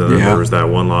margins, and then there was that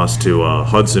one loss to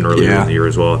Hudson earlier in the year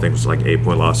as well. I think it was like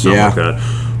 8-point loss, something like that.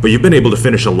 but you've been able to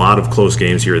finish a lot of close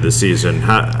games here this season.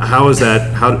 How is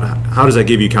that? How does that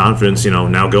give you confidence?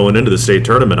 Now going into the state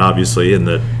tournament, obviously, and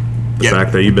the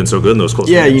fact that you've been so good in those close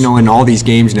games. In all these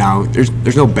games now,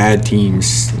 there's no bad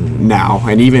teams now,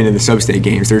 and even in the sub-state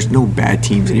games, there's no bad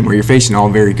teams anymore. You're facing all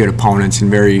very good opponents and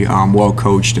very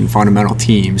well-coached and fundamental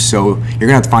teams, so you're going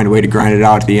to have to find a way to grind it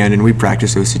out at the end, and we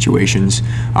practice those situations.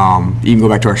 Even go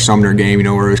back to our Sumner game,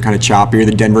 where it was kind of choppy, or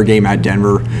the Denver game at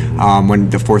Denver,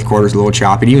 when the fourth quarter was a little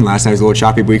choppy. And even last night was a little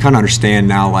choppy, but we kind of understand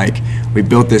now, we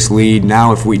built this lead.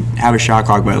 Now if we have a shot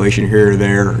clock violation here or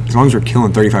there, as long as we're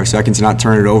killing 35 seconds and not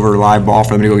turning it over live ball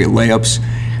for them to go get layups,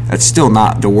 that's still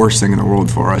not the worst thing in the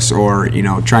world for us. Or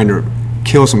trying to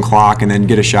kill some clock and then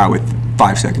get a shot with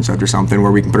 5 seconds left or something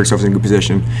where we can put ourselves in a good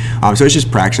position. So it's just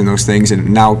practicing those things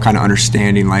and now kind of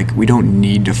understanding we don't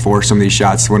need to force some of these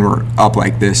shots when we're up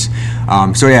like this.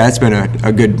 That's been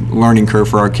a good learning curve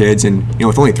for our kids. And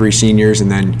with only 3 seniors, and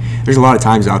then there's a lot of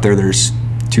times out there there's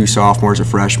 2 sophomores, a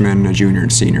freshman, a junior, and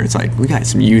a senior. It's we got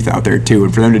some youth out there too,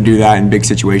 and for them to do that in big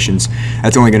situations,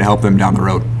 that's only going to help them down the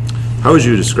road. How would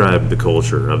you describe the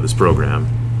culture of this program?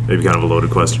 Maybe kind of a loaded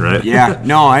question, right? Yeah,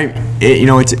 no,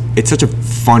 it's such a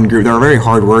fun group. They're very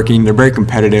hardworking. They're very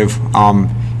competitive.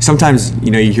 Sometimes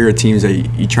you hear of teams that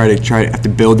you try to have to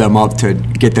build them up to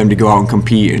get them to go out and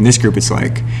compete. In this group, it's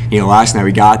last night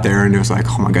we got there and it was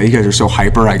oh my God, you guys are so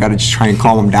hyper. I got to just try and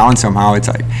calm them down somehow. It's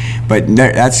but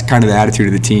that's kind of the attitude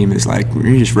of the team. Is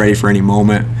we're just ready for any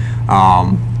moment.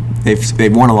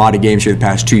 They've won a lot of games here the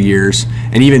past 2 years,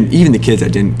 and even the kids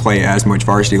that didn't play as much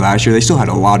varsity last year, they still had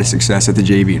a lot of success at the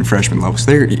JV and freshman level.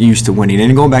 So they're used to winning,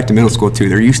 and going back to middle school too,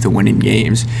 they're used to winning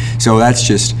games. So that's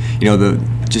just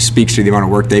just speaks to the amount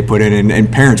of work they put in,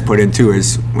 and parents put in too.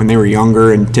 Is when they were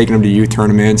younger and taking them to youth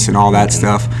tournaments and all that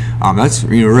stuff. That's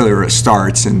really where it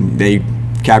starts, and they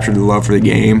captured the love for the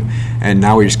game, and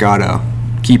now we just gotta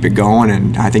keep it going.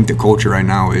 And I think the culture right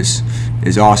now is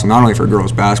awesome, not only for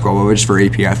girls basketball, but just for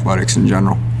AP athletics in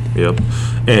general. Yep.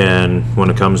 And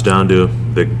when it comes down to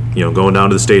going down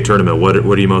to the state tournament, what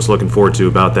are you most looking forward to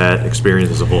about that experience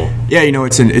as a whole? Yeah,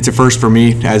 it's a first for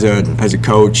me as a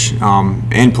coach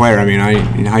and player. I mean,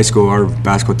 in high school, our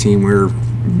basketball team, we were a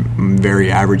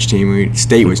very average team.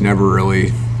 State was never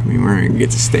really. We're going to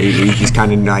get to state. We just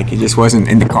kind of it just wasn't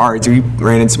in the cards. We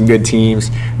ran in some good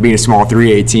teams, being a small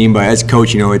 3A team, but as a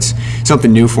coach, it's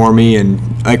something new for me.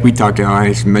 And like we talked about,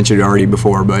 I mentioned it already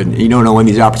before, but you don't know when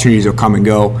these opportunities will come and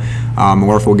go,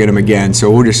 or if we'll get them again.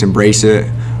 So we'll just embrace it,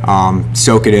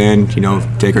 soak it in,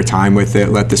 take our time with it,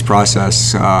 let this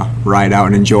process ride out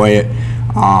and enjoy it.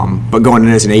 But going in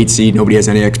as an 8 seed, nobody has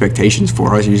any expectations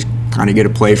for us. You just kind of get to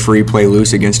play free, play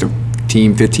loose against a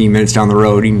team 15 minutes down the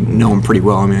road. You know them pretty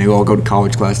well. I mean, they all go to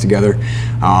college class together.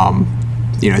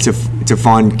 It's a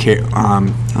fun, I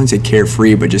wouldn't say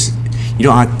carefree, but just you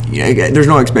don't have. There's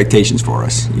no expectations for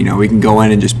us. We can go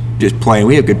in and just play. And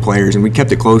we have good players, and we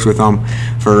kept it close with them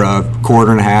for a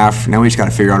quarter and a half. Now we just got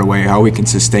to figure out a way how we can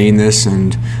sustain this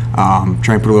and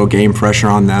try and put a little game pressure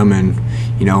on them. And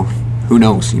who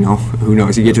knows? Who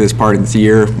knows? You get to this part of the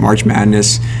year, March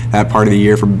Madness, that part of the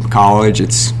year for college.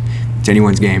 It's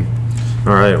anyone's game.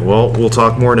 All right, well, we'll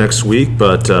talk more next week,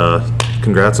 but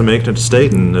congrats on making it to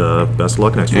state, and best of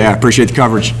luck next week. Yeah, appreciate the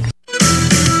coverage.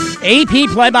 AP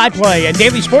play-by-play and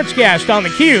daily sportscast on the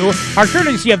Q are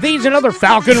courtesy of these and other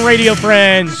Falcon radio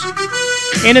friends.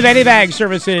 Innovative Ag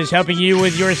Services, helping you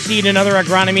with your seed and other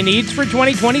agronomy needs for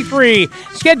 2023.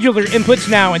 Schedule your inputs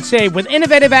now and save with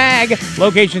Innovative Ag.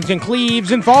 Locations in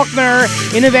Cleves and Faulkner.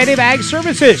 Innovative Ag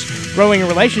Services, growing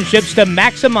relationships to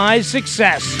maximize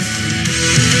success.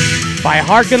 By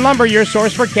Harkin Lumber, your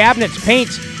source for cabinets,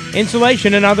 paints,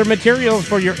 insulation, and other materials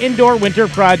for your indoor winter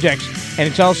projects. And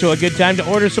it's also a good time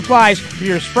to order supplies for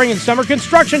your spring and summer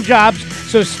construction jobs,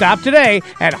 so stop today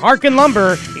at Harkin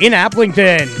Lumber in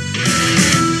Applington.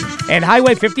 And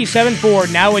Highway 57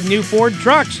 Ford, now with new Ford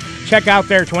trucks. Check out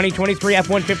their 2023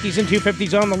 F-150s and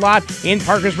 250s on the lot in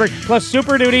Parkersburg, plus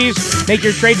Super Duties. Make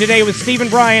your trade today with Steve and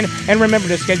Brian, and remember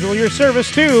to schedule your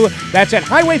service too. That's at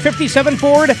Highway 57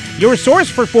 Ford, your source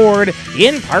for Ford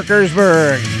in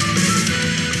Parkersburg.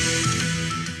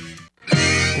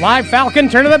 Live Falcon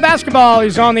Tournament Basketball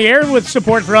is on the air with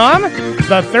support from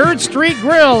the 3rd Street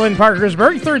Grill in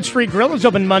Parkersburg. 3rd Street Grill is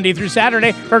open Monday through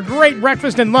Saturday for great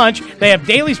breakfast and lunch. They have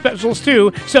daily specials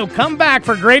too, so come back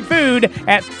for great food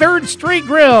at 3rd Street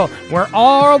Grill, where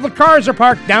all the cars are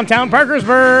parked downtown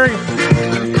Parkersburg.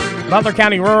 Butler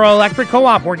County Rural Electric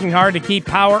Co-op, working hard to keep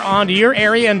power onto your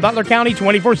area in Butler County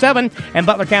 24/7. And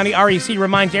Butler County REC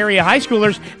reminds area high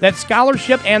schoolers that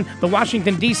scholarship and the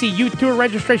Washington, D.C. Youth Tour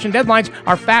registration deadlines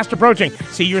are fast approaching.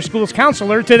 See your school's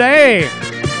counselor today.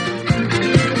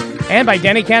 And by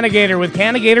Denny Cannigator with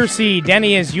Cannigator Seed.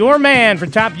 Denny is your man for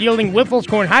top-yielding Wiffles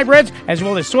corn hybrids, as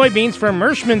well as soybeans from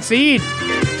Mershman Seed.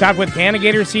 Talk with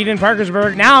Cannigator Seed in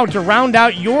Parkersburg now to round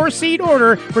out your seed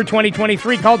order for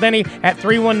 2023. Call Denny at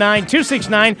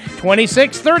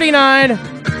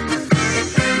 319-269-2639.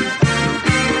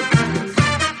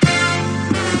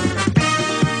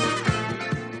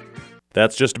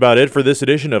 That's just about it for this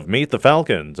edition of Meet the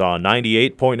Falcons on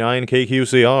 98.9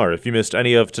 KQCR. If you missed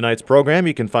any of tonight's program,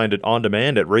 you can find it on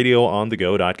demand at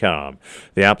radioonthego.com.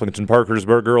 The Appleton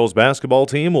Parkersburg girls basketball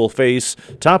team will face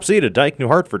top-seeded Dyke New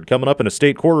Hartford coming up in a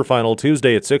state quarterfinal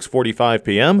Tuesday at 6:45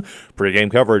 p.m. Pre-game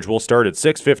coverage will start at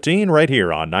 6:15 right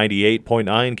here on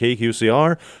 98.9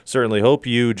 KQCR. Certainly hope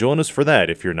you join us for that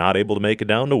if you're not able to make it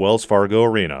down to Wells Fargo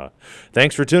Arena.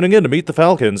 Thanks for tuning in to Meet the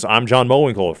Falcons. I'm John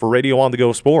Mowinkle for Radio on the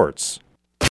Go Sports.